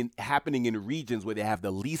happening in regions where they have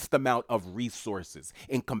the least amount of resources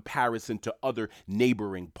in comparison to other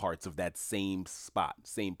neighboring parts of that same spot,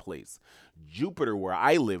 same place. Jupiter, where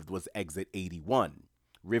I lived, was exit 81.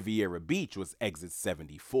 Riviera Beach was exit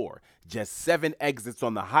 74. Just 7 exits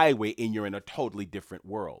on the highway, and you're in a totally different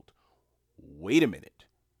world. Wait a minute.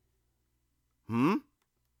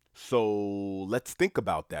 So let's think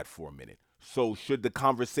about that for a minute. So should the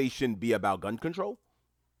conversation be about gun control?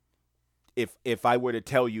 If I were to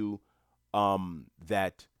tell you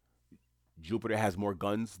that Jupiter has more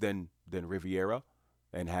guns than Riviera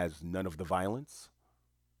and has none of the violence,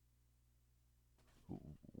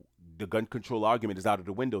 the gun control argument is out of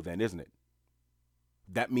the window then, isn't it?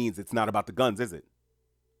 That means it's not about the guns, is it?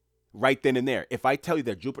 Right then and there. If I tell you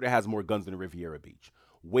that Jupiter has more guns than Riviera Beach,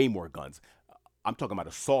 way more guns. I'm talking about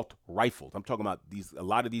assault rifles. I'm talking about a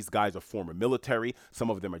lot of these guys are former military. Some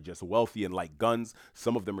of them are just wealthy and like guns.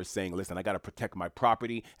 Some of them are saying, listen, I got to protect my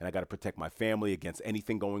property and I got to protect my family against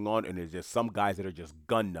anything going on. And there's just some guys that are just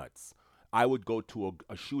gun nuts. I would go to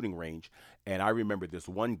a shooting range, and I remember this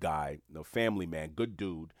one guy, family man, good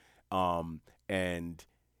dude, and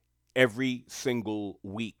every single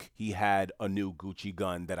week he had a new Gucci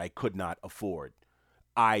gun that I could not afford.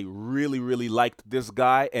 I really, really liked this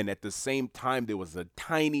guy, and at the same time, there was a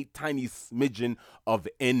tiny, tiny smidgen of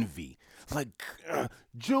envy. It's like,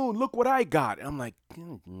 June, look what I got. And I'm like,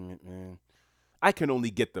 I can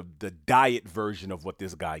only get the diet version of what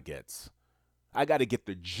this guy gets. I got to get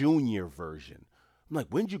the junior version. I'm like,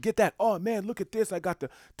 when'd you get that? Oh, man, look at this. I got the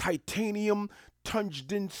titanium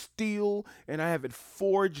tungsten steel, and I have it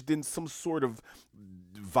forged in some sort of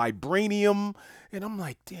vibranium. And I'm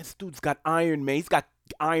like, this dude's got Iron Man. He's got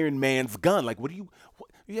Iron Man's gun. Like,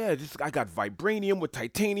 yeah, just I got vibranium with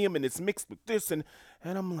titanium, and it's mixed with this. And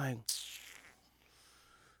I'm like,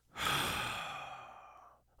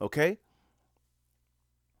 okay.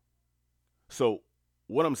 So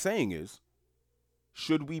what I'm saying is,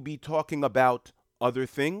 should we be talking about other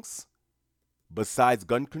things besides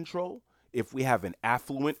gun control if we have an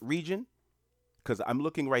affluent region? Because I'm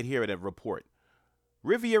looking right here at a report.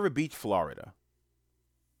 Riviera Beach, Florida.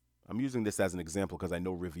 I'm using this as an example because I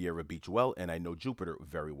know Riviera Beach well and I know Jupiter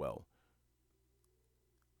very well.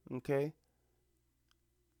 Okay.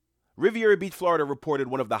 Riviera Beach, Florida reported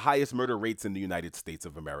one of the highest murder rates in the United States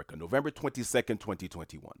of America, November 22nd,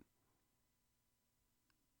 2021.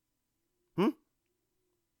 Hmm?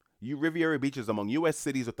 Riviera Beach is among U.S.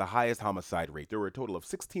 cities with the highest homicide rate. There were a total of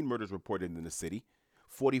 16 murders reported in the city,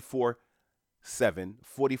 44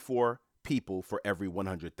 people for every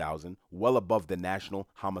 100,000, well above the national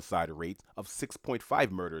homicide rate of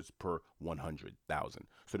 6.5 murders per 100,000.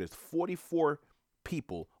 So there's 44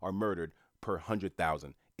 people are murdered per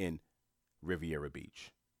 100,000 in Riviera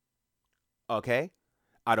Beach. Okay?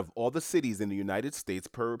 Out of all the cities in the United States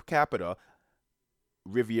per capita,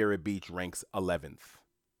 Riviera Beach ranks 11th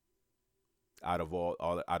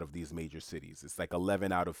all out of these major cities. It's like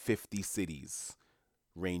 11 out of 50 cities,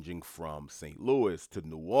 ranging from St. Louis to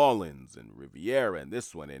New Orleans and Riviera, and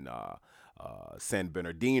this one in San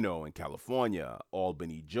Bernardino in California,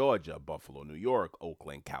 Albany, Georgia, Buffalo, New York,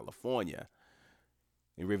 Oakland, California,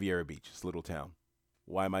 and Riviera Beach, this little town.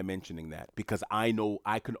 Why am I mentioning that? Because I know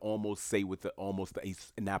I can almost say with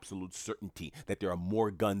an absolute certainty that there are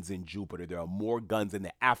more guns in Jupiter, there are more guns in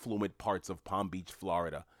the affluent parts of Palm Beach,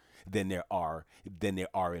 Florida, than there are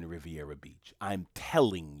in Riviera Beach. I'm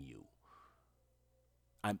telling you.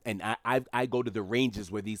 I go to the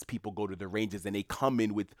ranges where these people go to the ranges, and they come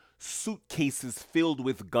in with suitcases filled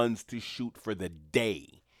with guns to shoot for the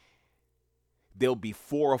day. There'll be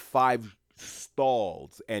 4 or 5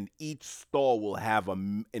 stalls, and each stall will have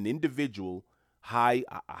an individual high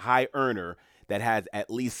earner that has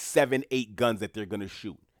at least 7, 8 guns that they're going to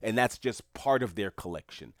shoot. And that's just part of their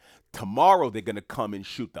collection. Tomorrow they're going to come and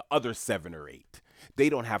shoot the other 7 or 8. They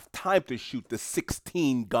don't have time to shoot the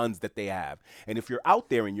 16 guns that they have. And if you're out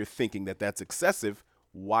there and you're thinking that that's excessive,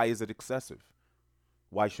 why is it excessive?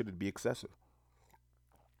 Why should it be excessive?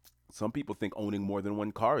 Some people think owning more than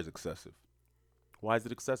one car is excessive. Why is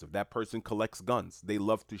it excessive? That person collects guns. They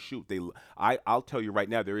love to shoot. I'll tell you right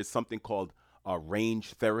now, there is something called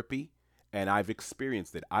range therapy, and I've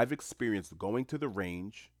experienced it. I've experienced going to the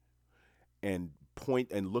range and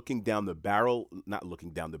point and looking down the barrel, not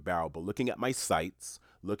looking down the barrel, but looking at my sights,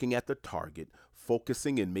 looking at the target,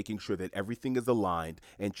 focusing and making sure that everything is aligned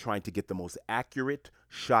and trying to get the most accurate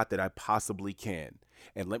shot that I possibly can.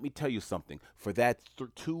 And let me tell you something, for that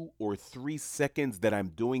 2 or 3 seconds that I'm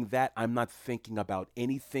doing that, I'm not thinking about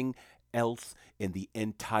anything else in the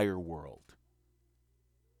entire world.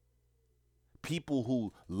 People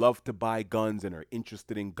who love to buy guns and are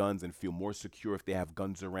interested in guns and feel more secure if they have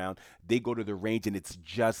guns around, they go to the range and it's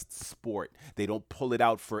just sport. They don't pull it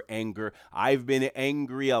out for anger. I've been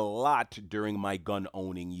angry a lot during my gun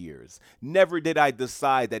owning years. Never did I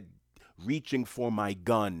decide that reaching for my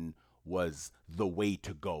gun was the way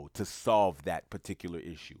to go to solve that particular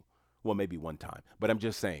issue. Well, maybe one time, but I'm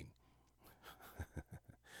just saying.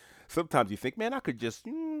 Sometimes you think, man, I could just,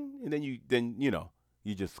 and then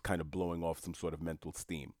you're just kind of blowing off some sort of mental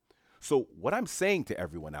steam. So what I'm saying to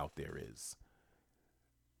everyone out there is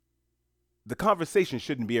the conversation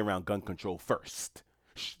shouldn't be around gun control first.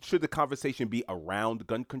 Should the conversation be around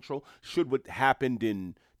gun control? Should what happened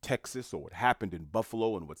in Texas or what happened in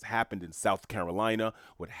Buffalo and what's happened in South Carolina,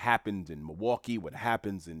 what happened in Milwaukee, what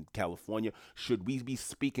happens in California, should we be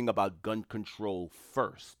speaking about gun control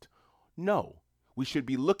first? No. We should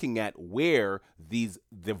be looking at where the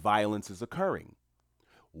violence is occurring.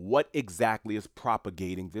 What exactly is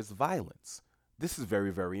propagating this violence? This is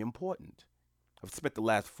very, very important. I've spent the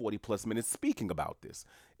last 40 plus minutes speaking about this,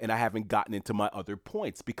 and I haven't gotten into my other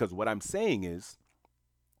points because what I'm saying is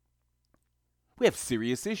we have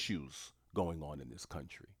serious issues going on in this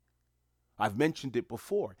country. I've mentioned it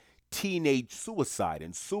before. Teenage suicide,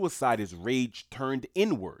 and suicide is rage turned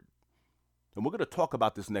inward. And we're going to talk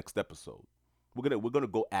about this next episode. We're going to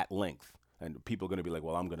go at length. And people are going to be like,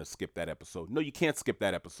 well, I'm going to skip that episode. No, you can't skip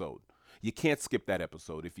that episode. You can't skip that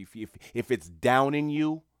episode. If it's downing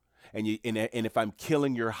you and if I'm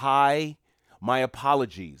killing your high, my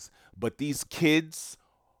apologies. But these kids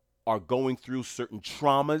are going through certain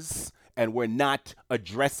traumas and we're not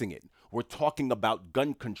addressing it. We're talking about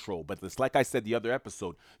gun control, but it's like I said the other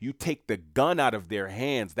episode, you take the gun out of their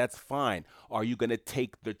hands, that's fine. Are you going to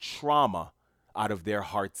take the trauma out of their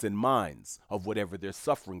hearts and minds of whatever they're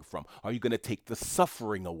suffering from? Are you going to take the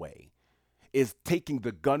suffering away? Is taking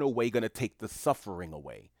the gun away going to take the suffering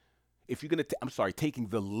away? If you're going to, taking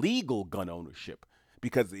the legal gun ownership,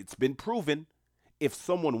 because it's been proven, if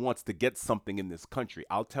someone wants to get something in this country,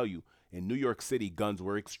 I'll tell you, in New York City, guns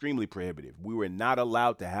were extremely prohibitive. We were not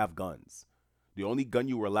allowed to have guns. The only gun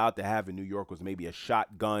you were allowed to have in New York was maybe a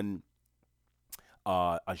shotgun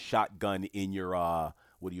in your,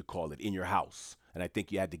 in your house. And I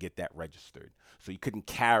think you had to get that registered. So you couldn't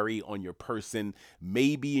carry on your person,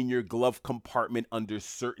 maybe in your glove compartment under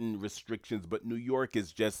certain restrictions, but New York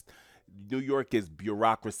is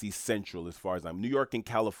bureaucracy central as far as I'm. New York and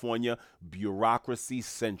California, bureaucracy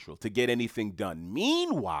central to get anything done.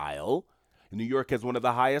 Meanwhile, New York has one of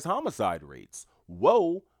the highest homicide rates.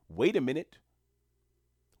 Whoa, wait a minute.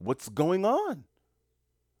 What's going on?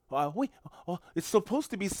 Wait, it's supposed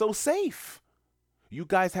to be so safe. You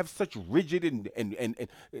guys have such rigid and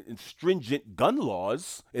stringent gun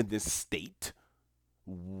laws in this state.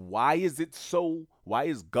 Why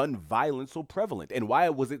is gun violence so prevalent? And why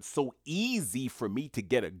was it so easy for me to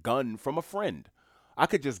get a gun from a friend? I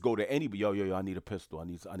could just go to anybody, yo, I need a pistol.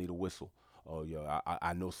 I need a whistle. Oh, yo,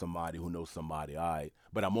 I know somebody who knows somebody. All right.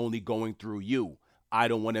 But I'm only going through you. I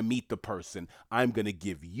don't want to meet the person. I'm going to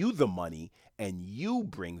give you the money and you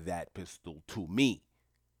bring that pistol to me.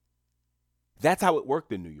 That's how it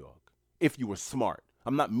worked in New York. If you were smart.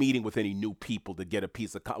 I'm not meeting with any new people to get a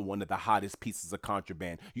piece of one of the hottest pieces of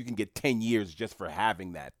contraband. You can get 10 years just for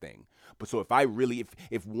having that thing. But so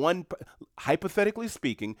if one, hypothetically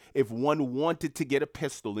speaking, if one wanted to get a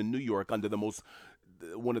pistol in New York under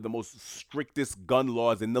one of the most strictest gun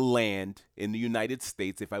laws in the land in the United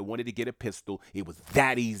States, if I wanted to get a pistol, it was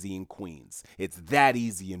that easy in Queens. It's that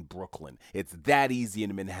easy in Brooklyn. It's that easy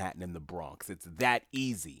in Manhattan and the Bronx. It's that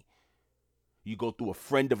easy. You go through a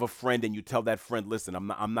friend of a friend and you tell that friend, listen,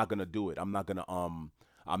 I'm not gonna do it. I'm not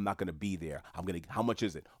gonna be there. How much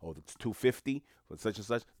is it? Oh, it's $250 for such and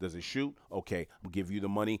such. Does it shoot? Okay, I'll give you the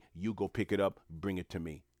money. You go pick it up, bring it to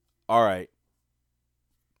me. All right.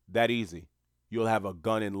 That easy. You'll have a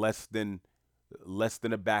gun in less than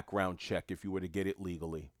a background check if you were to get it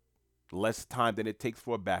legally. Less time than it takes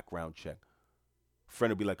for a background check.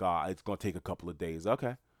 Friend will be like, it's gonna take a couple of days.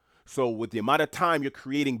 Okay. So with the amount of time you're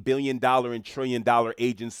creating $1 billion and $1 trillion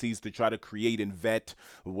agencies to try to create and vet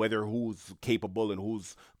whether who's capable and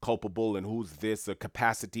who's culpable and who's this,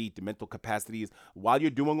 capacity, the mental capacities. While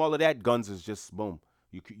you're doing all of that, guns is just boom.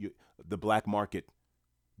 The black market,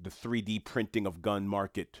 the 3D printing of gun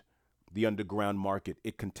market, the underground market,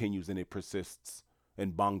 it continues and it persists.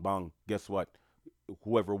 And bang bang, guess what?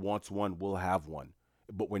 Whoever wants one will have one.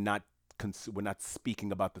 But we're not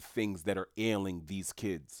speaking about the things that are ailing these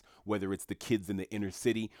kids, whether it's the kids in the inner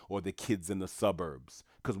city or the kids in the suburbs.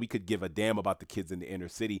 Because we could give a damn about the kids in the inner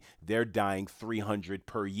city. They're dying 300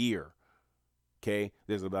 per year. Okay,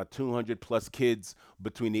 there's about 200 plus kids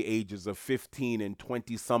between the ages of 15 and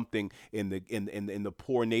 20 something in the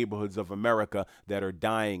poor neighborhoods of America that are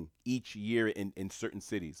dying each year in certain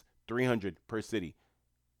cities. 300 per city.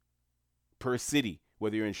 Per city,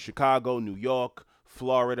 whether you're in Chicago, New York,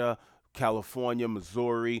 Florida, California,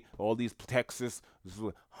 Missouri, all these Texas,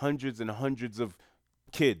 hundreds and hundreds of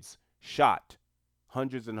kids shot,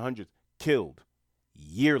 hundreds and hundreds killed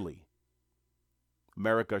yearly.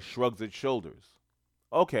 America shrugs its shoulders.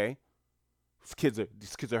 Okay,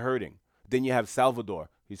 these kids are hurting. Then you have Salvador,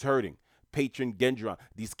 he's hurting. Patron Gendron,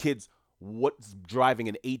 these kids, what's driving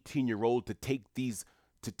an 18-year-old to take these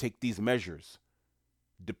measures?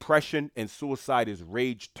 Depression and suicide is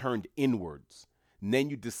rage turned inwards. And then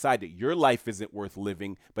you decide that your life isn't worth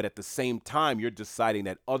living, but at the same time, you're deciding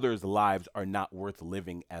that others' lives are not worth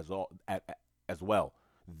living as well.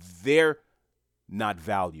 They're not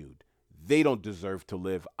valued. They don't deserve to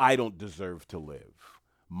live. I don't deserve to live.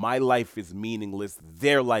 My life is meaningless.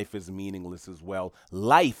 Their life is meaningless as well.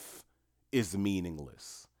 Life is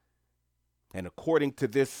meaningless. And according to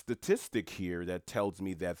this statistic here that tells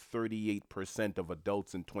me that 38% of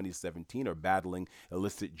adults in 2017 are battling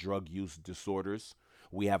illicit drug use disorders.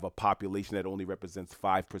 We have a population that only represents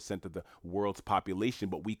 5% of the world's population,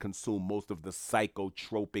 but we consume most of the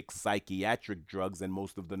psychotropic psychiatric drugs and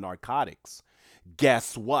most of the narcotics.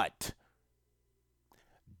 Guess what?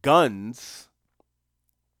 Guns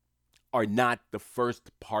are not the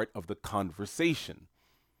first part of the conversation.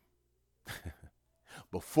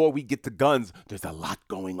 Before we get to guns, there's a lot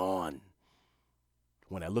going on.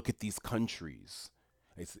 When I look at these countries,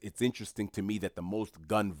 it's interesting to me that the most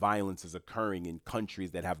gun violence is occurring in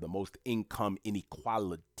countries that have the most income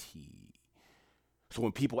inequality. So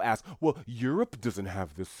when people ask, well, Europe doesn't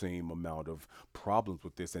have the same amount of problems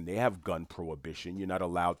with this, and they have gun prohibition. You're not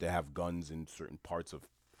allowed to have guns in certain parts of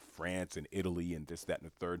France and Italy and this, that,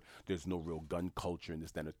 and the third. There's no real gun culture and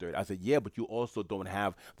this, that, and the third. I said, yeah, but you also don't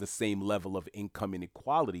have the same level of income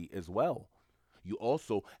inequality as well. You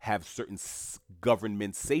also have certain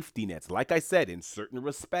government safety nets. Like I said, in certain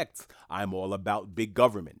respects, I'm all about big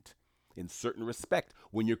government. In certain respect,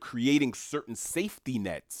 when you're creating certain safety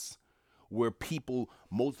nets where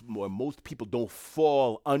most people don't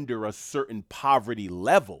fall under a certain poverty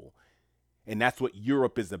level, And that's what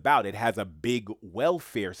Europe is about. It has a big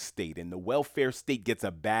welfare state, and the welfare state gets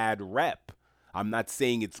a bad rep. I'm not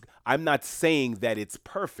saying that it's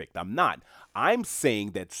perfect. I'm not. I'm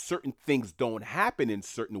saying that certain things don't happen in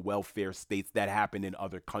certain welfare states that happen in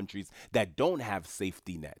other countries that don't have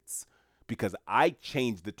safety nets. Because I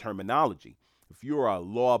changed the terminology. If you're a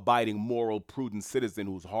law abiding, moral, prudent citizen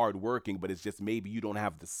who's hardworking, but it's just maybe you don't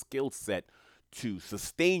have the skill set to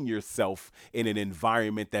sustain yourself in an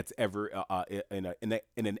environment that's ever in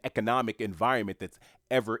an economic environment that's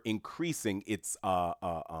ever increasing it's a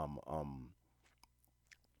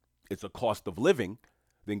cost of living,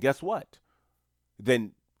 then guess what?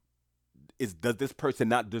 Then is does this person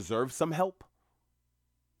not deserve some help?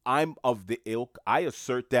 I'm of the ilk. I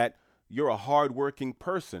assert that you're a hardworking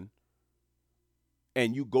person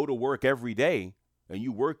and you go to work every day and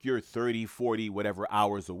you work your 30, 40, whatever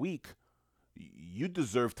hours a week, you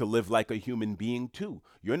deserve to live like a human being too.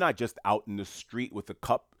 You're not just out in the street with a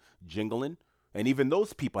cup jingling. And even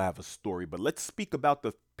those people have a story. But let's speak about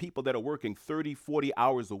the people that are working 30, 40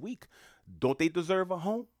 hours a week. Don't they deserve a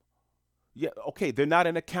home? Yeah, okay, they're not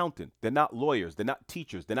an accountant. They're not lawyers. They're not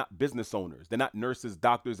teachers. They're not business owners. They're not nurses,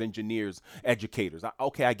 doctors, engineers, educators.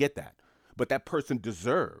 Okay, I get that. But that person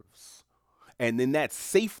deserves. And in that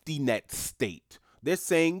safety net state, they're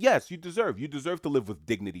saying, yes, you deserve. You deserve to live with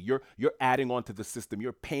dignity. You're adding on to the system.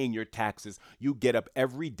 You're paying your taxes. You get up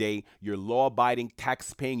every day. You're law abiding,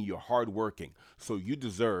 tax paying. You're hardworking. So you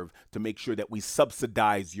deserve to make sure that we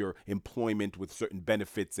subsidize your employment with certain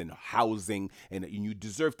benefits and housing. And you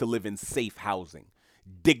deserve to live in safe housing,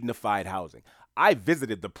 dignified housing. I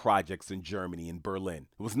visited the projects in Germany, in Berlin.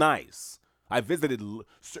 It was nice. I visited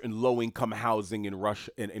certain low-income housing in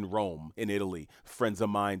Russia, in Rome, in Italy. Friends of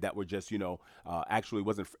mine that were just, actually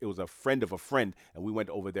it was a friend of a friend, and we went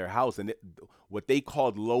over their house, and what they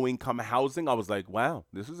called low-income housing, I was like, wow,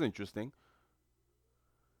 this is interesting.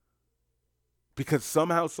 Because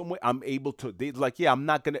somehow, some way, I'm able to. They like, yeah, I'm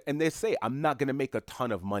not gonna, and they say I'm not gonna make a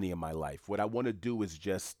ton of money in my life. What I want to do is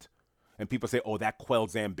just, and people say, oh, that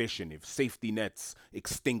quells ambition. If safety nets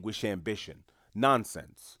extinguish ambition,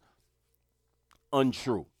 nonsense.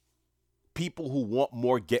 Untrue. People who want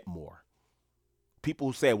more get more. People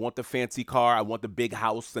who say, I want the fancy car, I want the big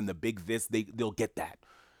house and the big this, they'll get that.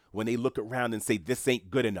 When they look around and say, this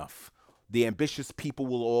ain't good enough, the ambitious people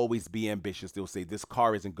will always be ambitious. They'll say, this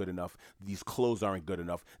car isn't good enough, these clothes aren't good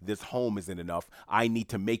enough, this home isn't enough, I need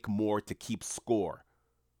to make more to keep score.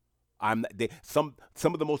 Some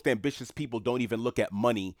of the most ambitious people don't even look at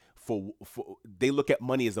money for they look at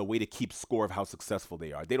money as a way to keep score of how successful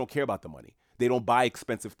they are. They don't care about the money. They don't buy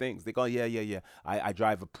expensive things. They go, yeah, yeah, yeah. I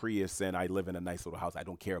drive a Prius and I live in a nice little house. I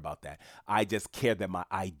don't care about that. I just care that my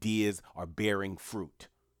ideas are bearing fruit.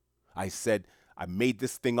 I said I made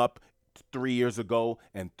this thing up 3 years ago,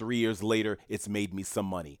 and 3 years later, it's made me some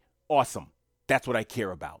money. Awesome. That's what I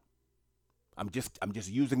care about. I'm just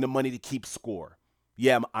using the money to keep score.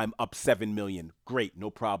 Yeah, I'm up 7 million. Great, no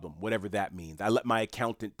problem. Whatever that means. I let my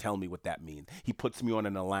accountant tell me what that means. He puts me on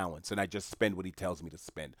an allowance, and I just spend what he tells me to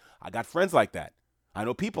spend. I got friends like that. I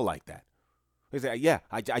know people like that. They say, yeah,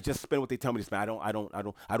 I just spend what they tell me to spend. I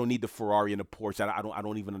don't need the Ferrari and the Porsche.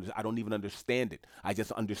 I don't even understand it. I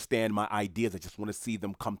just understand my ideas. I just want to see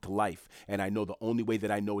them come to life. And I know the only way that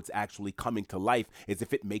I know it's actually coming to life is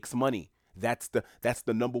if it makes money. That's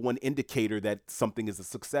the number one indicator that something is a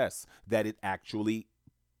success. That it actually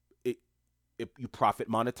it you profit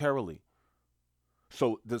monetarily.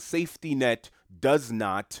 So the safety net does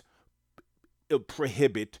not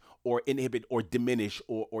prohibit or inhibit or diminish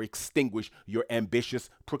or extinguish your ambitious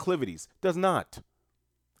proclivities. Does not.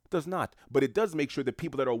 Does not. But it does make sure that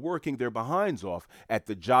people that are working their behinds off at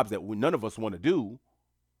the jobs that none of us want to do,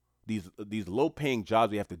 these low paying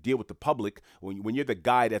jobs we have to deal with the public, when you're the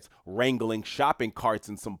guy that's wrangling shopping carts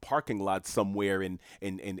in some parking lot somewhere in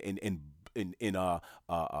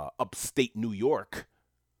upstate New York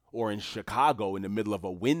or in Chicago in the middle of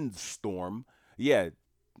a windstorm, yeah,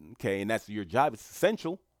 okay, and that's your job. It's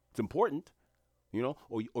essential. It's important,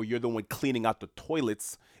 or you're the one cleaning out the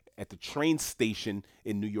toilets at the train station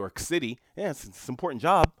in New York City. Yeah, it's an important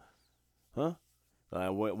job, huh?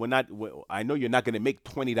 We're not. I know you're not going to make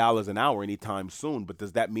 $20 an hour anytime soon, but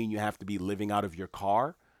does that mean you have to be living out of your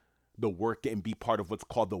car, the work, and be part of what's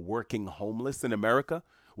called the working homeless in America,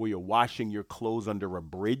 where you're washing your clothes under a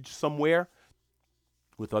bridge somewhere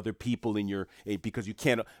with other people because you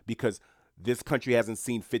can't because this country hasn't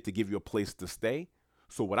seen fit to give you a place to stay.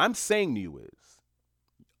 So what I'm saying to you is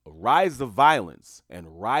a rise of violence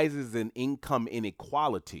and rises in income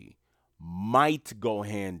inequality might go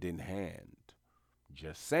hand in hand.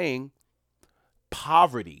 Just saying,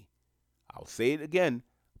 poverty, I'll say it again,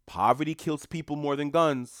 Poverty kills people more than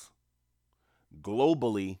guns.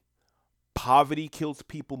 Globally, poverty kills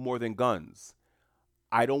people more than guns.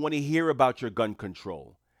 I don't want to hear about your gun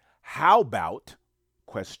control. How about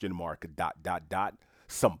question mark dot dot dot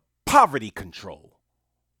some poverty control?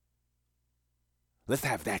 Let's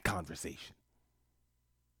have that conversation.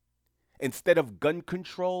 Instead of gun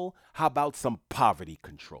control, how about some poverty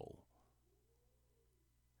control?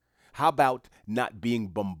 How about not being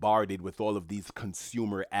bombarded with all of these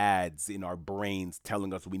consumer ads in our brains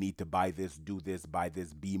telling us we need to buy this,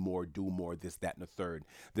 be more, do more, this, that, and the third?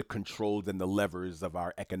 The controls and the levers of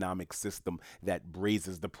our economic system that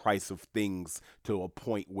raises the price of things to a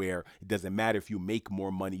point where it doesn't matter if you make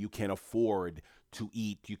more money, you can't afford to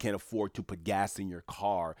eat, you can't afford to put gas in your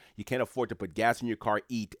car, you can't afford to put gas in your car,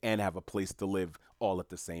 eat, and have a place to live all at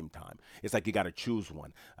the same time. It's like you got to choose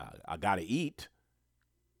one. I got to eat.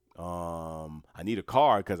 I need a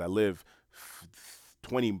car because I live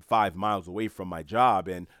 25 miles away from my job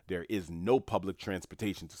and there is no public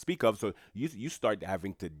transportation to speak of. So you start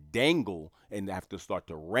having to dangle and have to start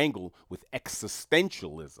to wrangle with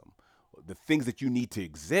existentialism, the things that you need to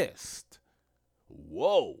exist.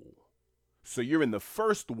 Whoa. So you're in the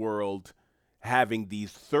first world having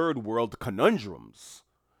these third world conundrums.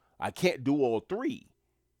 I can't do all three.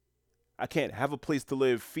 I can't have a place to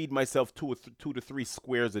live, feed myself 2 to 3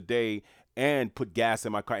 squares a day, and put gas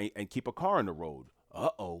in my car and keep a car on the road.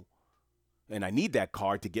 Uh-oh. And I need that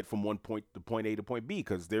car to get from one point to point A to point B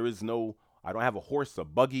because I don't have a horse, a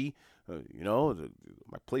buggy.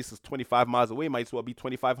 My place is 25 miles away, might as well be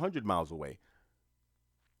 2,500 miles away.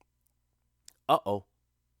 Uh-oh.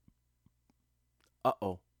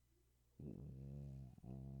 Uh-oh.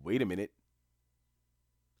 Wait a minute.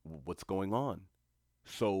 What's going on?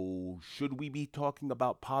 So should we be talking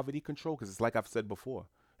about poverty control? Because it's like I've said before.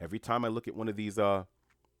 Every time I look at one of these, I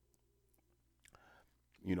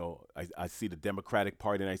see the Democratic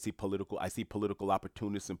Party and I see political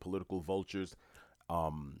opportunists and political vultures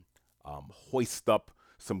um, hoist up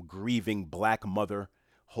some grieving black mother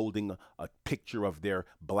holding a picture of their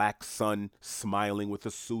black son smiling with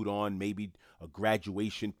a suit on, maybe a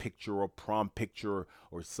graduation picture or prom picture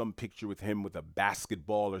or some picture with him with a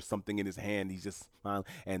basketball or something in his hand. He's just smiling.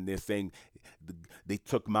 And they're saying, they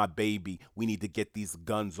took my baby. We need to get these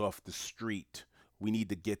guns off the street. We need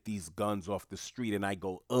to get these guns off the street. And I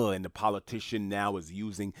go, ugh. And the politician now is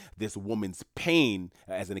using this woman's pain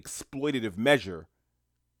as an exploitative measure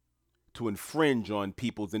to infringe on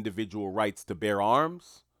people's individual rights to bear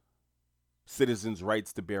arms, citizens'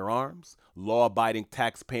 rights to bear arms, law-abiding,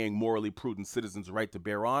 tax-paying, morally prudent citizens' right to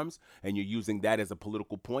bear arms, and you're using that as a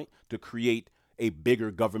political point to create a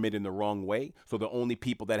bigger government in the wrong way. So the only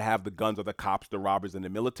people that have the guns are the cops, the robbers, and the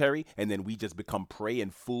military, and then we just become prey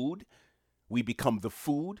and food. We become the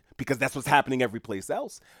food because that's what's happening every place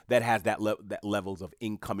else that has that levels of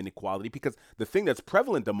income inequality. Because the thing that's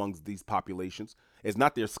prevalent amongst these populations is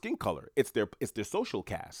not their skin color; it's their social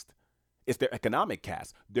caste, it's their economic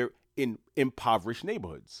caste. They're in impoverished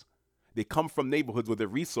neighborhoods. They come from neighborhoods where the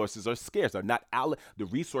resources are scarce. The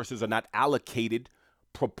resources are not allocated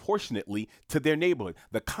proportionately to their neighborhood.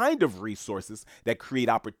 The kind of resources that create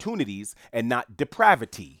opportunities and not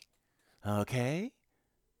depravity. Okay.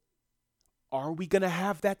 Are we going to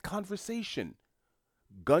have that conversation?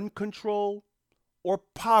 Gun control or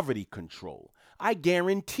poverty control? I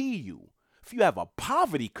guarantee you, if you have a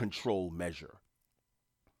poverty control measure,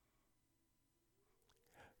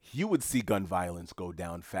 you would see gun violence go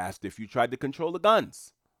down fast if you tried to control the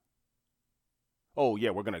guns. Oh, yeah,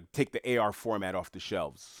 we're going to take the AR format off the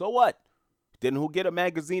shelves. So what? Then who get a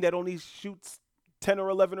magazine that only shoots 10 or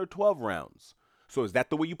 11 or 12 rounds? So is that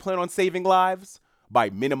the way you plan on saving lives? By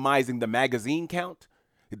minimizing the magazine count?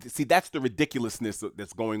 See, that's the ridiculousness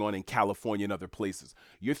that's going on in California and other places.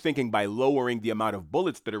 You're thinking by lowering the amount of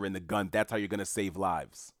bullets that are in the gun, that's how you're going to save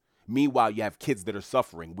lives. Meanwhile, you have kids that are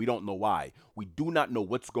suffering. We don't know why. We do not know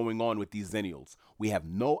what's going on with these zennials. We have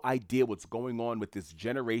no idea what's going on with this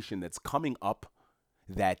generation that's coming up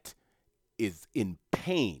that is in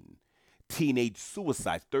pain. Teenage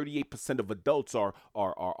suicide. 38% of adults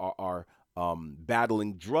are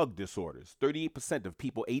battling drug disorders. 38% of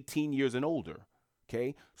people 18 years and older.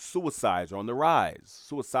 Okay, suicides are on the rise.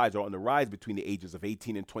 Suicides are on the rise between the ages of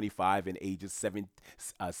 18 and 25 and ages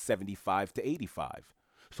 75 to 85.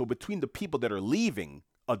 So between the people that are leaving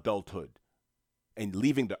adulthood and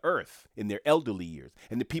leaving the earth in their elderly years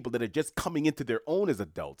and the people that are just coming into their own as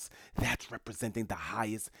adults, that's representing the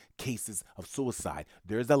highest cases of suicide.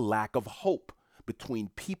 There's a lack of hope between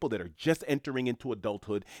people that are just entering into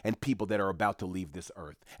adulthood and people that are about to leave this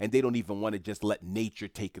earth. And they don't even want to just let nature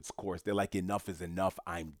take its course. They're like, enough is enough.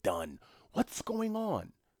 I'm done. What's going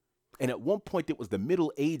on? And at one point, it was the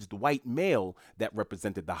middle aged white male that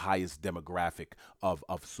represented the highest demographic of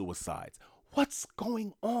suicides. What's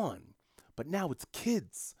going on? But now it's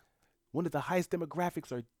kids. One of the highest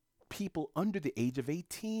demographics are people under the age of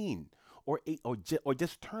 18 or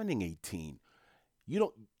just turning 18.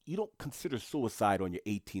 You don't consider suicide on your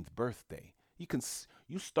 18th birthday.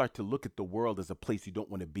 You start to look at the world as a place you don't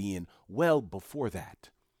want to be in well before that.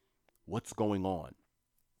 What's going on?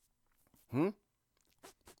 Hmm?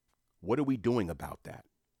 What are we doing about that?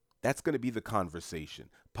 That's going to be the conversation.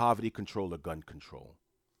 Poverty control or gun control.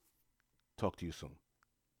 Talk to you soon.